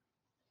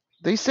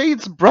 They say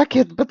it's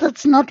bracket, but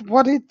that's not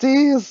what it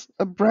is.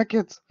 A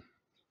bracket.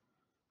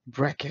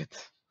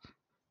 Bracket.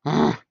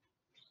 Ah,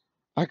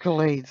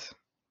 accolade.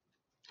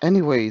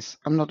 Anyways,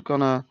 I'm not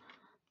gonna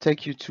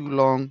take you too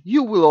long.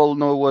 You will all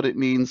know what it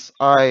means.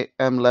 I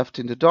am left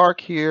in the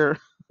dark here.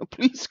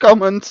 Please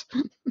comment.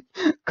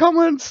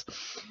 Comment.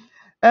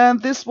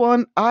 And this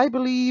one, I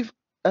believe,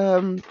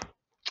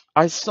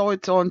 I saw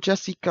it on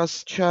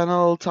Jessica's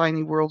channel,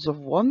 Tiny Worlds of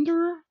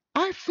Wonder.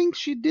 I think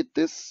she did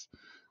this.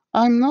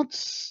 I'm not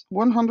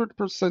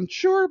 100%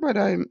 sure, but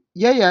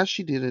yeah,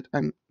 she did it.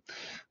 I'm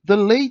The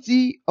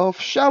Lady of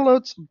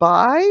Shalott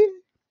by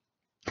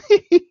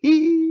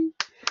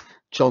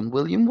John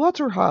William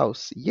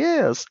Waterhouse.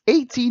 Yes,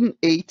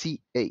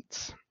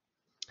 1888.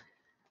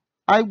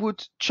 I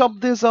would chop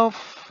this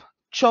off,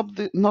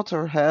 not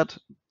her head,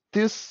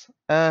 this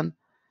and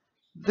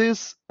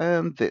this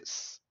and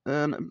this,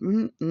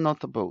 and not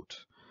the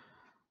boat.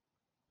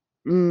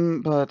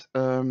 But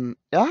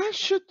I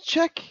should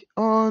check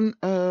on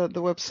the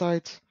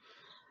website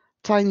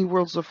Tiny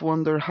Worlds of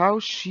Wonder how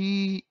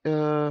she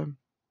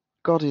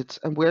got it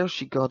and where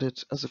she got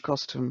it as a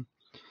costume.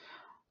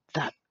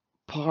 That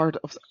part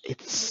of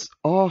it's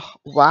oh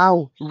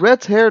wow,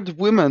 red-haired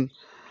women.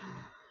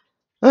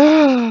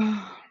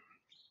 Ah,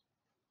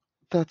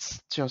 that's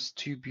just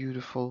too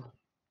beautiful.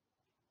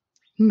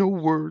 No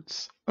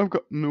words. I've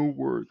got no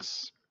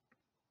words.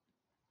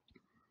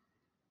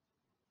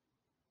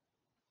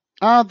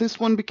 Ah, this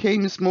one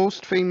became his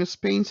most famous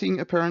painting.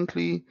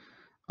 Apparently,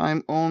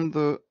 I'm on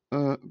the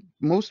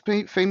most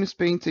famous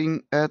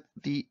painting at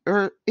the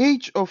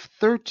age of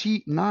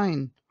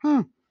 39.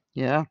 Huh.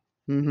 Yeah.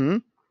 Mm-hmm.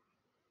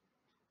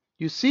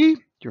 You see,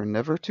 you're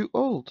never too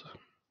old.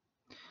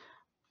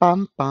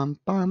 Bam, bam,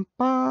 bam,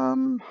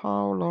 bam.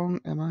 How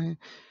long am I?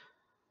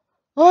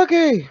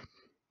 Okay.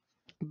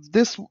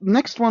 This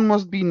next one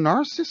must be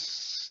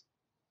Narcissus.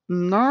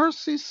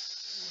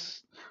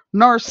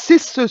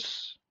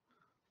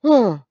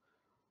 Oh,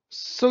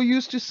 so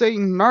used to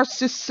saying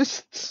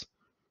narcissists.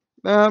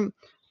 Um,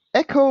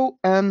 Echo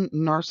and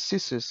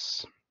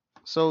Narcissus.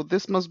 So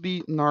this must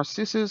be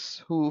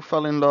Narcissus who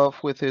fell in love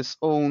with his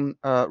own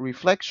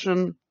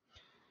reflection.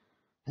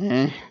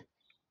 Eh,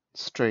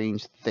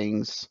 strange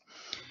things.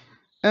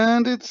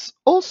 And it's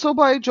also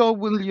by John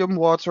William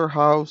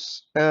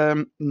Waterhouse,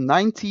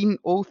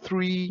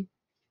 1903.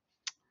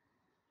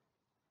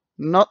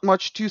 Not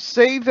much to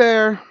say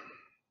there,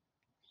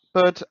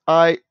 but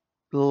I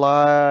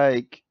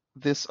like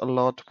this a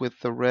lot with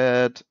the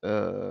red.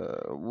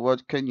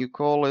 What can you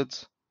call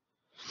it?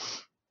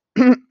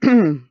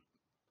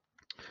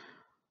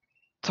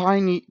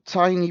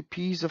 Tiny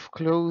piece of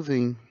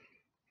clothing.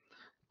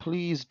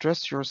 Please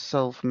dress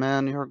yourself,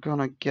 man. You're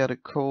gonna get a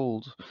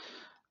cold.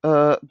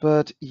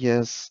 But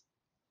yes,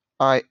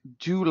 I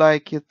do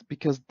like it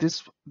because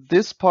this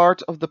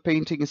part of the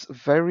painting is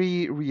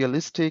very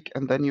realistic,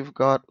 and then you've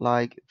got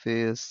like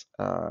this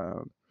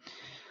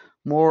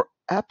more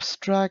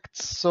abstract.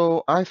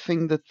 So I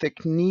think the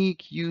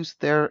technique used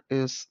there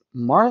is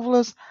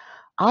marvelous.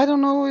 I don't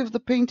know if the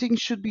painting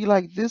should be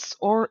like this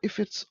or if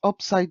it's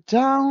upside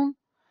down.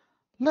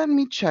 Let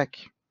me check.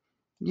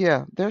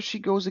 Yeah, there she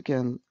goes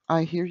again.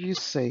 I hear you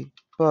say.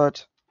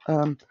 But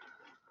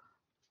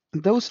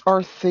those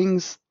are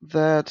things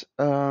that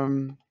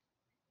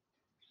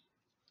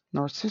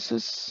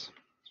Narcissus,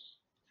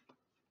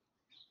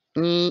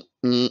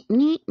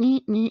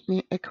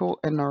 Echo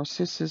and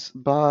Narcissus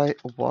by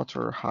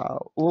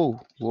Waterhouse. Oh,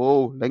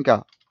 whoa,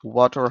 Lenka,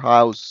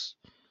 Waterhouse.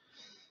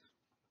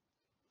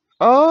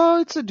 Oh,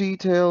 it's a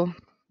detail.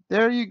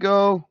 There you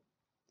go.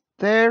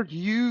 There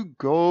you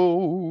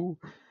go.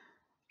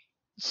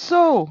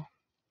 So,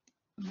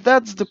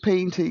 that's the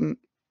painting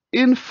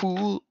in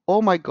full.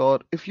 Oh my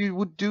god, if you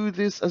would do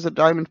this as a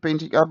diamond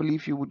painting, I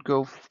believe you would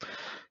go.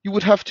 You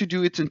would have to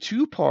do it in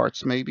 2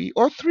 parts, maybe,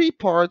 or 3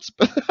 parts,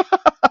 but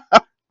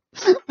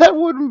that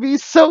wouldn't be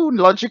so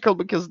logical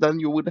because then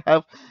you would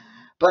have.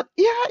 But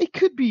yeah, it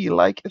could be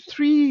like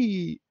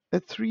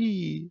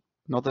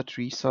not a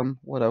threesome.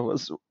 What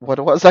was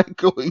I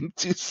going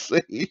to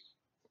say?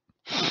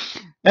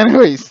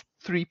 Anyways,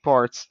 3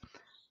 parts.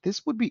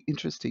 This would be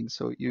interesting.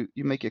 So you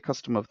make a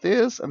custom of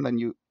this, and then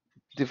you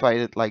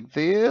divide it like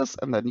this,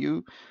 and then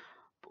you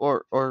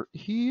or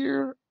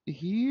here,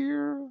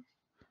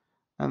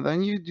 and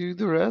then you do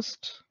the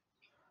rest.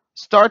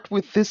 Start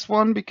with this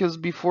one because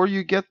before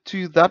you get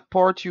to that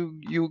part,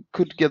 you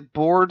could get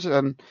bored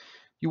and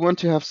you want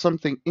to have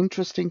something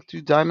interesting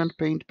to diamond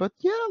paint. But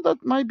yeah,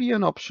 that might be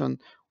an option.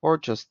 Or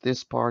just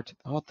this part.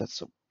 Oh,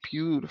 that's a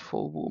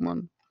beautiful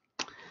woman.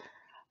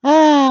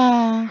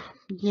 Ah,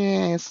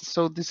 yes.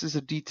 So this is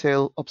a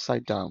detail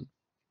upside down.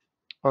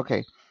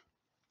 Okay.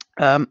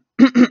 Um,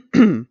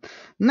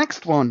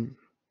 Next one.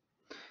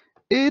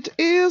 It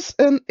is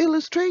an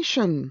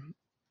illustration,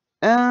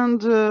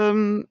 and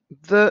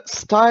the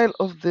style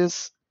of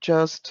this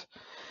just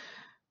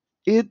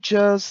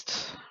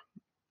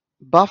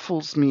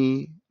baffles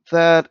me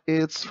that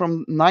it's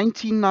from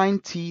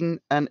 1919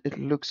 and it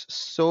looks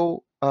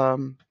so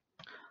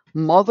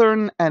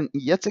modern, and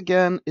yet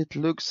again it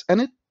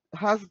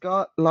has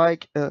got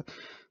like a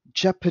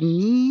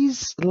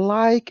Japanese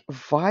like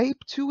vibe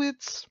to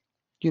it.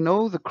 You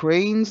know, the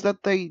cranes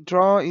that they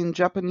draw in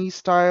Japanese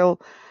style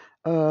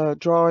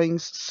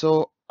drawings.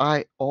 So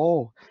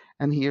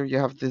and here you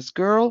have this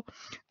girl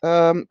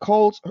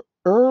called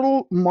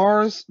Earl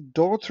Mars'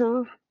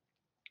 daughter.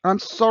 I'm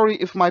sorry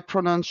if my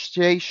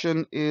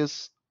pronunciation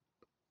is.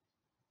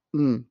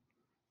 Mm,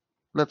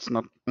 let's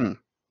not.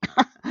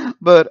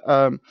 But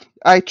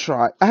I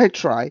try. I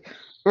try.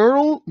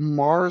 Earl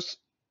Mars'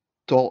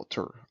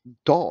 daughter.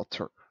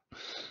 Daughter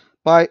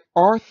by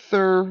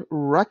Arthur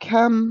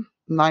Rackham,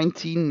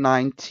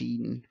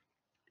 1919.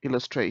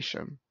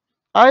 Illustration.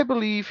 I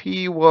believe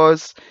he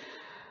was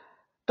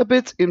a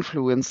bit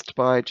influenced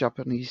by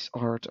Japanese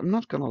art. I'm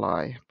not gonna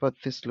lie, but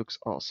this looks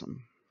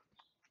awesome.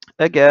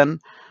 Again,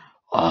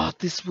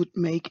 this would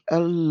make a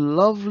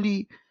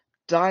lovely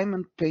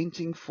diamond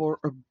painting for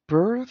a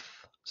birth.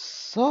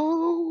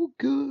 So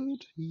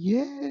good.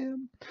 Yeah.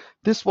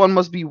 This one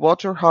must be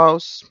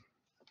Waterhouse,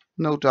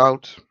 no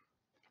doubt.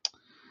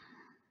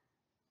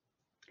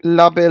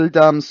 La Belle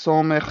Dame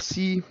sans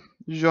Merci,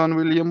 John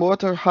William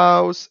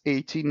Waterhouse,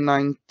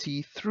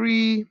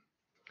 1893.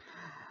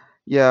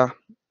 Yeah,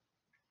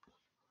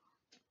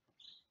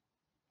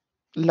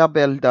 La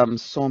Belle Dame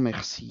sans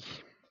Merci.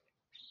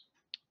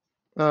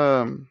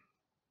 Um,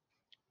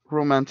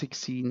 Romantic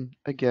scene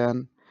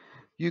again.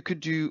 You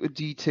could do a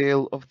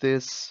detail of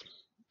this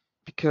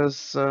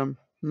because,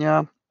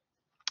 yeah,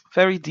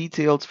 very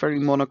detailed, very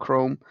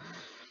monochrome.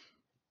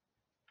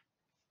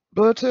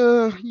 But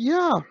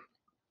yeah,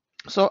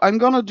 so I'm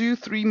gonna do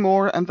three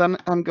more and then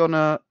I'm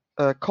gonna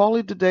call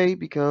it a day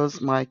because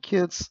my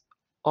kids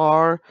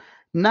are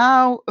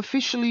now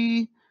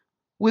officially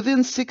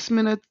within 6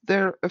 minutes,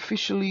 they're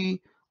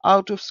officially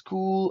out of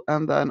school,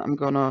 and then I'm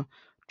gonna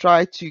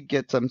try to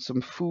get them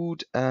some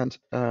food and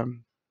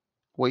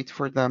wait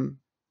for them.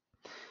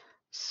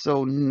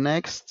 So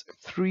next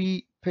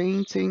three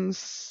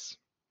paintings.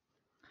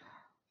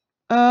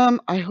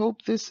 I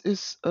hope this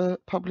is a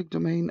public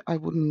domain. I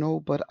wouldn't know,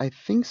 but I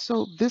think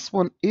so. This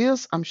one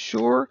is, I'm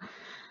sure.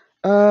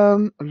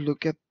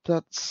 Look at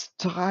that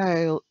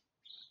style.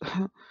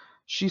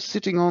 She's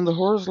sitting on the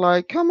horse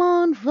like, come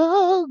on,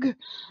 Vogue,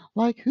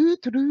 like who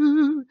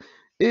threw?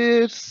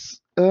 It's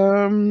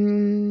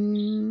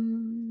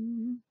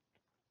an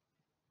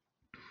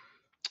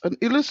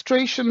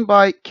illustration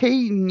by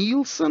K.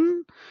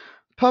 Nielsen,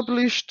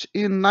 published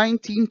in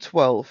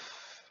 1912.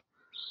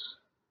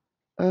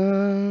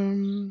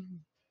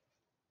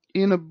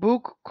 In a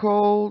book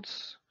called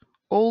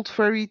Old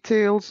Fairy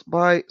Tales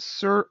by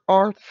Sir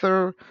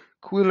Arthur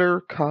Quiller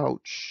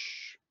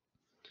Couch.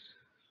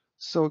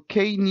 So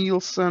K.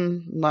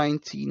 Nielsen,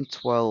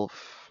 1912,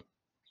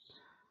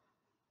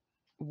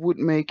 would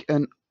make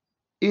an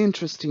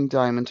interesting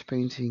diamond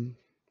painting.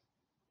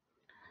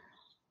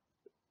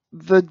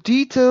 The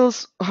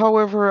details,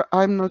 however,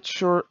 I'm not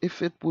sure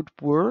if it would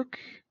work.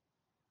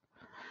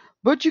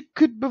 But you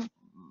could,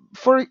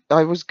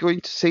 I was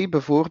going to say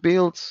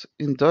bijvoorbeeld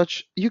in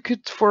Dutch, you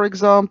could, for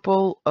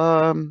example,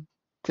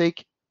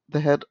 take the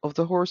head of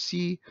the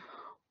horsey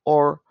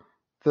or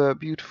the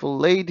beautiful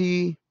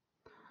lady.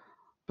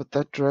 But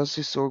that dress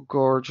is so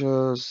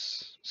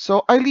gorgeous.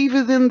 So I leave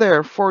it in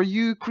there for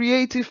you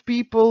creative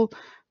people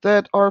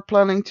that are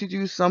planning to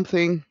do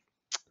something.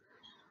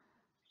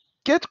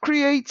 Get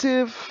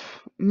creative,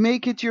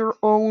 make it your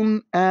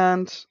own,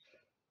 and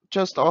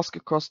just ask a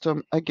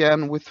custom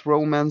again with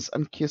romance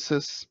and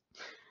kisses.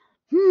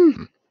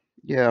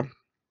 Yeah.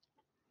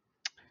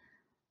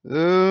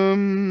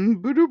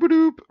 Badoop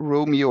badoop.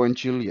 Romeo and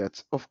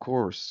Juliet, of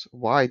course.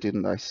 Why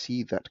didn't I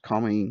see that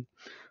coming?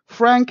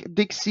 Frank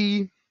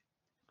Dixie,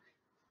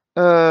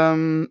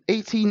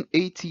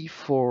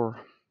 1884.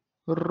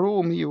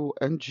 Romeo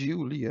and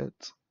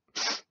Juliet.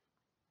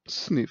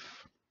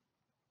 Sniff.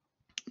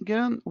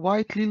 Again,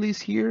 white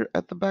lilies here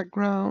at the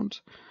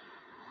background,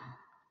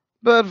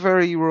 but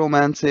very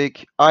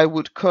romantic. I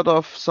would cut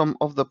off some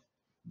of the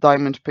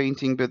diamond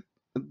painting, but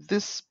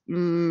this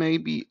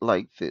maybe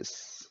like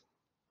this.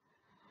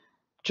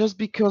 Just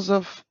because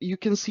of, you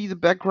can see the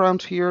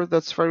background here,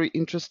 that's very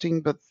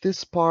interesting, but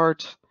this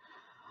part,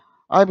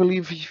 I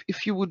believe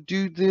if you would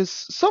do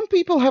this, some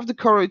people have the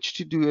courage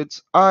to do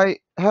it. I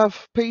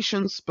have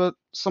patience, but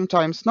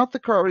sometimes not the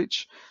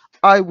courage.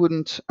 I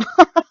wouldn't.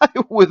 I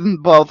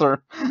wouldn't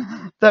bother.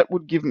 That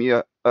would give me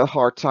a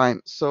hard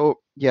time.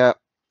 So yeah,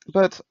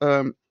 but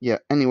yeah.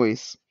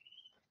 Anyways,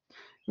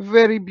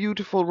 very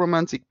beautiful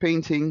romantic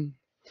painting.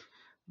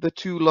 The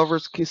two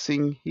lovers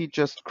kissing. He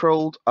just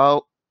crawled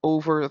out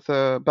over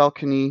the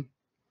balcony.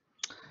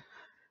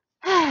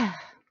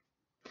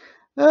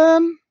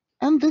 um,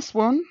 and this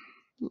one,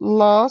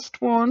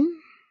 last one.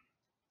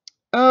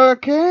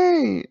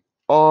 Okay.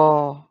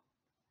 Oh.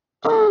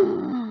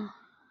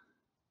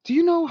 Do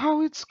you know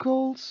how it's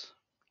called?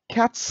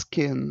 Cat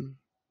skin.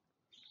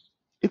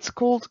 It's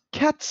called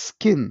Cat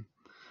Skin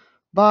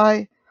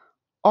by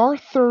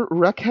Arthur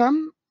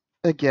Rackham.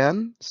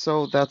 Again,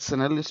 so that's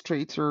an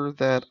illustrator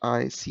that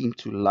I seem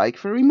to like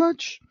very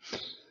much.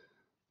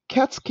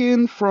 Cat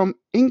Skin from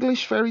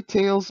English Fairy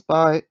Tales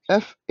by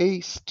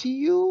F.A.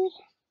 Steele.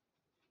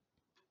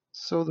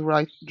 So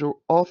the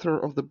author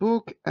of the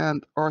book,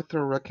 and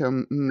Arthur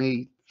Rackham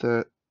made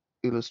the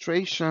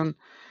illustration.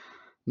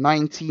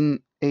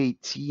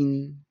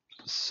 1918.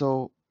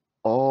 So,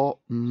 oh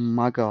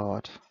my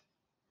god.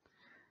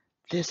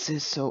 This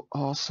is so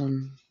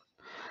awesome.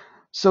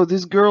 So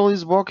this girl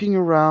is walking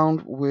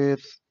around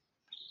with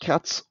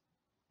cat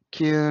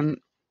skin,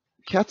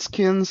 cat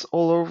skins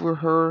all over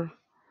her,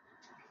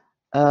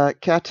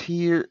 cat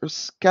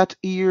ears, cat.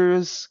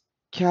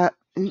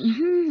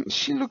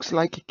 She looks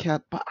like a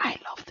cat, but I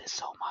love this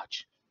so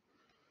much.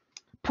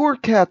 Poor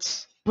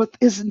cats, but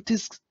isn't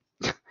this?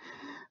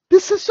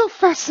 This is so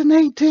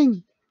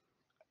fascinating.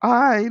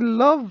 I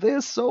love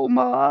this so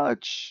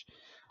much.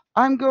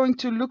 I'm going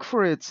to look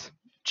for it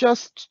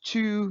just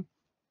to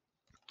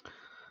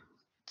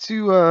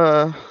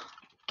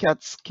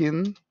cat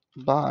skin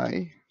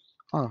by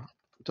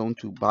don't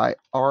do by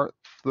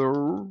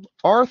Arthur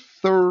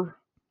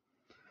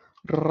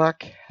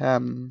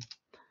Rackham,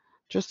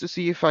 just to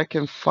see if I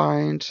can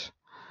find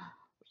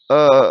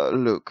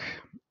look.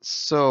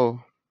 So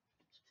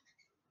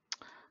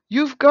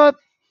you've got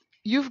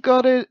you've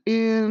got it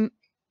in,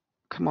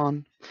 come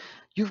on,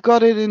 you've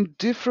got it in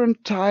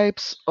different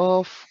types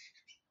of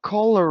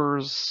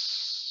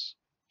colors.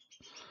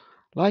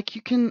 Like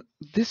you can,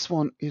 this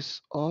one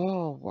is,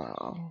 oh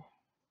wow.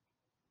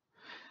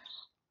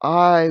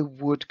 I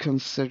would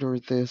consider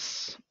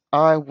this.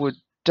 I would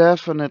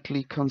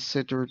definitely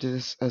consider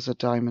this as a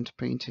diamond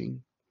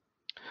painting.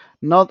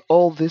 Not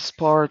all this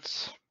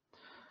part,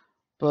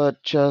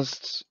 but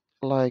just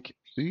like,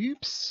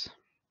 oops.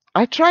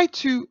 I tried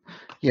to,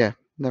 yeah,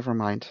 never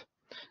mind.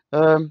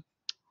 Um,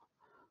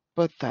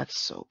 but that's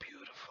so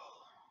beautiful.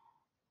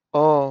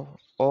 Oh,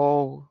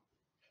 oh,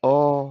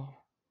 oh,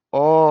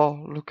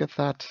 oh, look at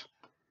that.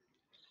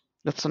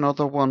 That's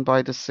another one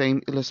by the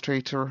same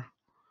illustrator.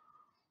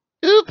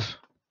 Oop.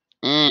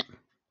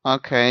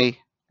 Okay,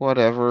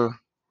 whatever.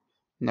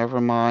 Never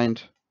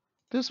mind.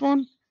 This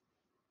one?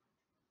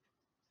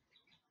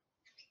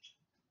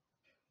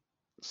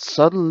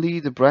 Suddenly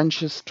the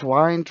branches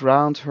twined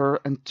round her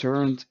and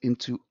turned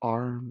into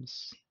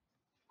arms.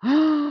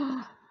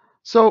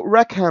 So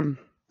Rackham,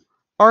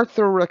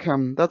 Arthur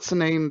Rackham, that's a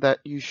name that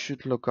you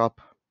should look up.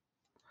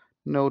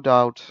 No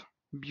doubt.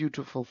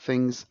 Beautiful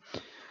things.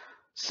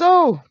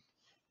 So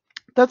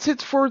that's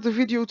it for the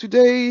video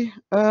today.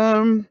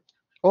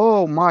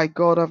 Oh my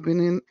god, I've been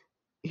in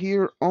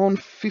here on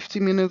 50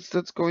 minutes.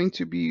 That's going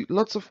to be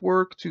lots of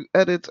work to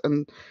edit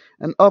and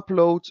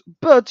upload,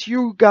 but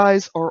you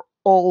guys are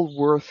all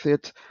worth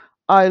it.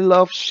 I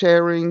love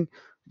sharing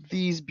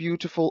these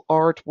beautiful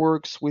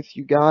artworks with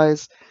you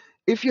guys.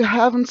 If you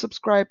haven't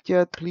subscribed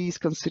yet, please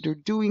consider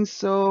doing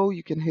so.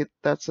 You can hit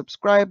that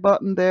subscribe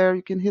button there.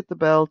 You can hit the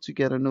bell to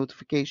get a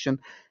notification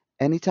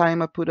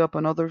anytime I put up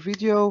another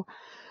video.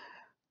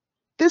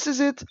 This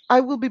is it.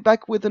 I will be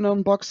back with an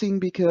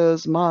unboxing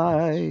because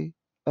my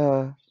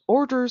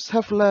orders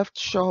have left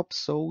shop,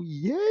 so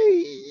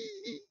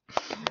yay!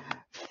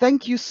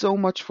 Thank you so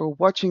much for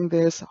watching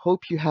this.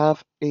 Hope you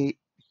have a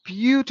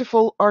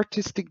beautiful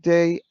artistic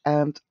day,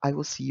 and I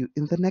will see you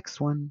in the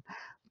next one.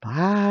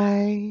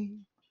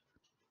 Bye!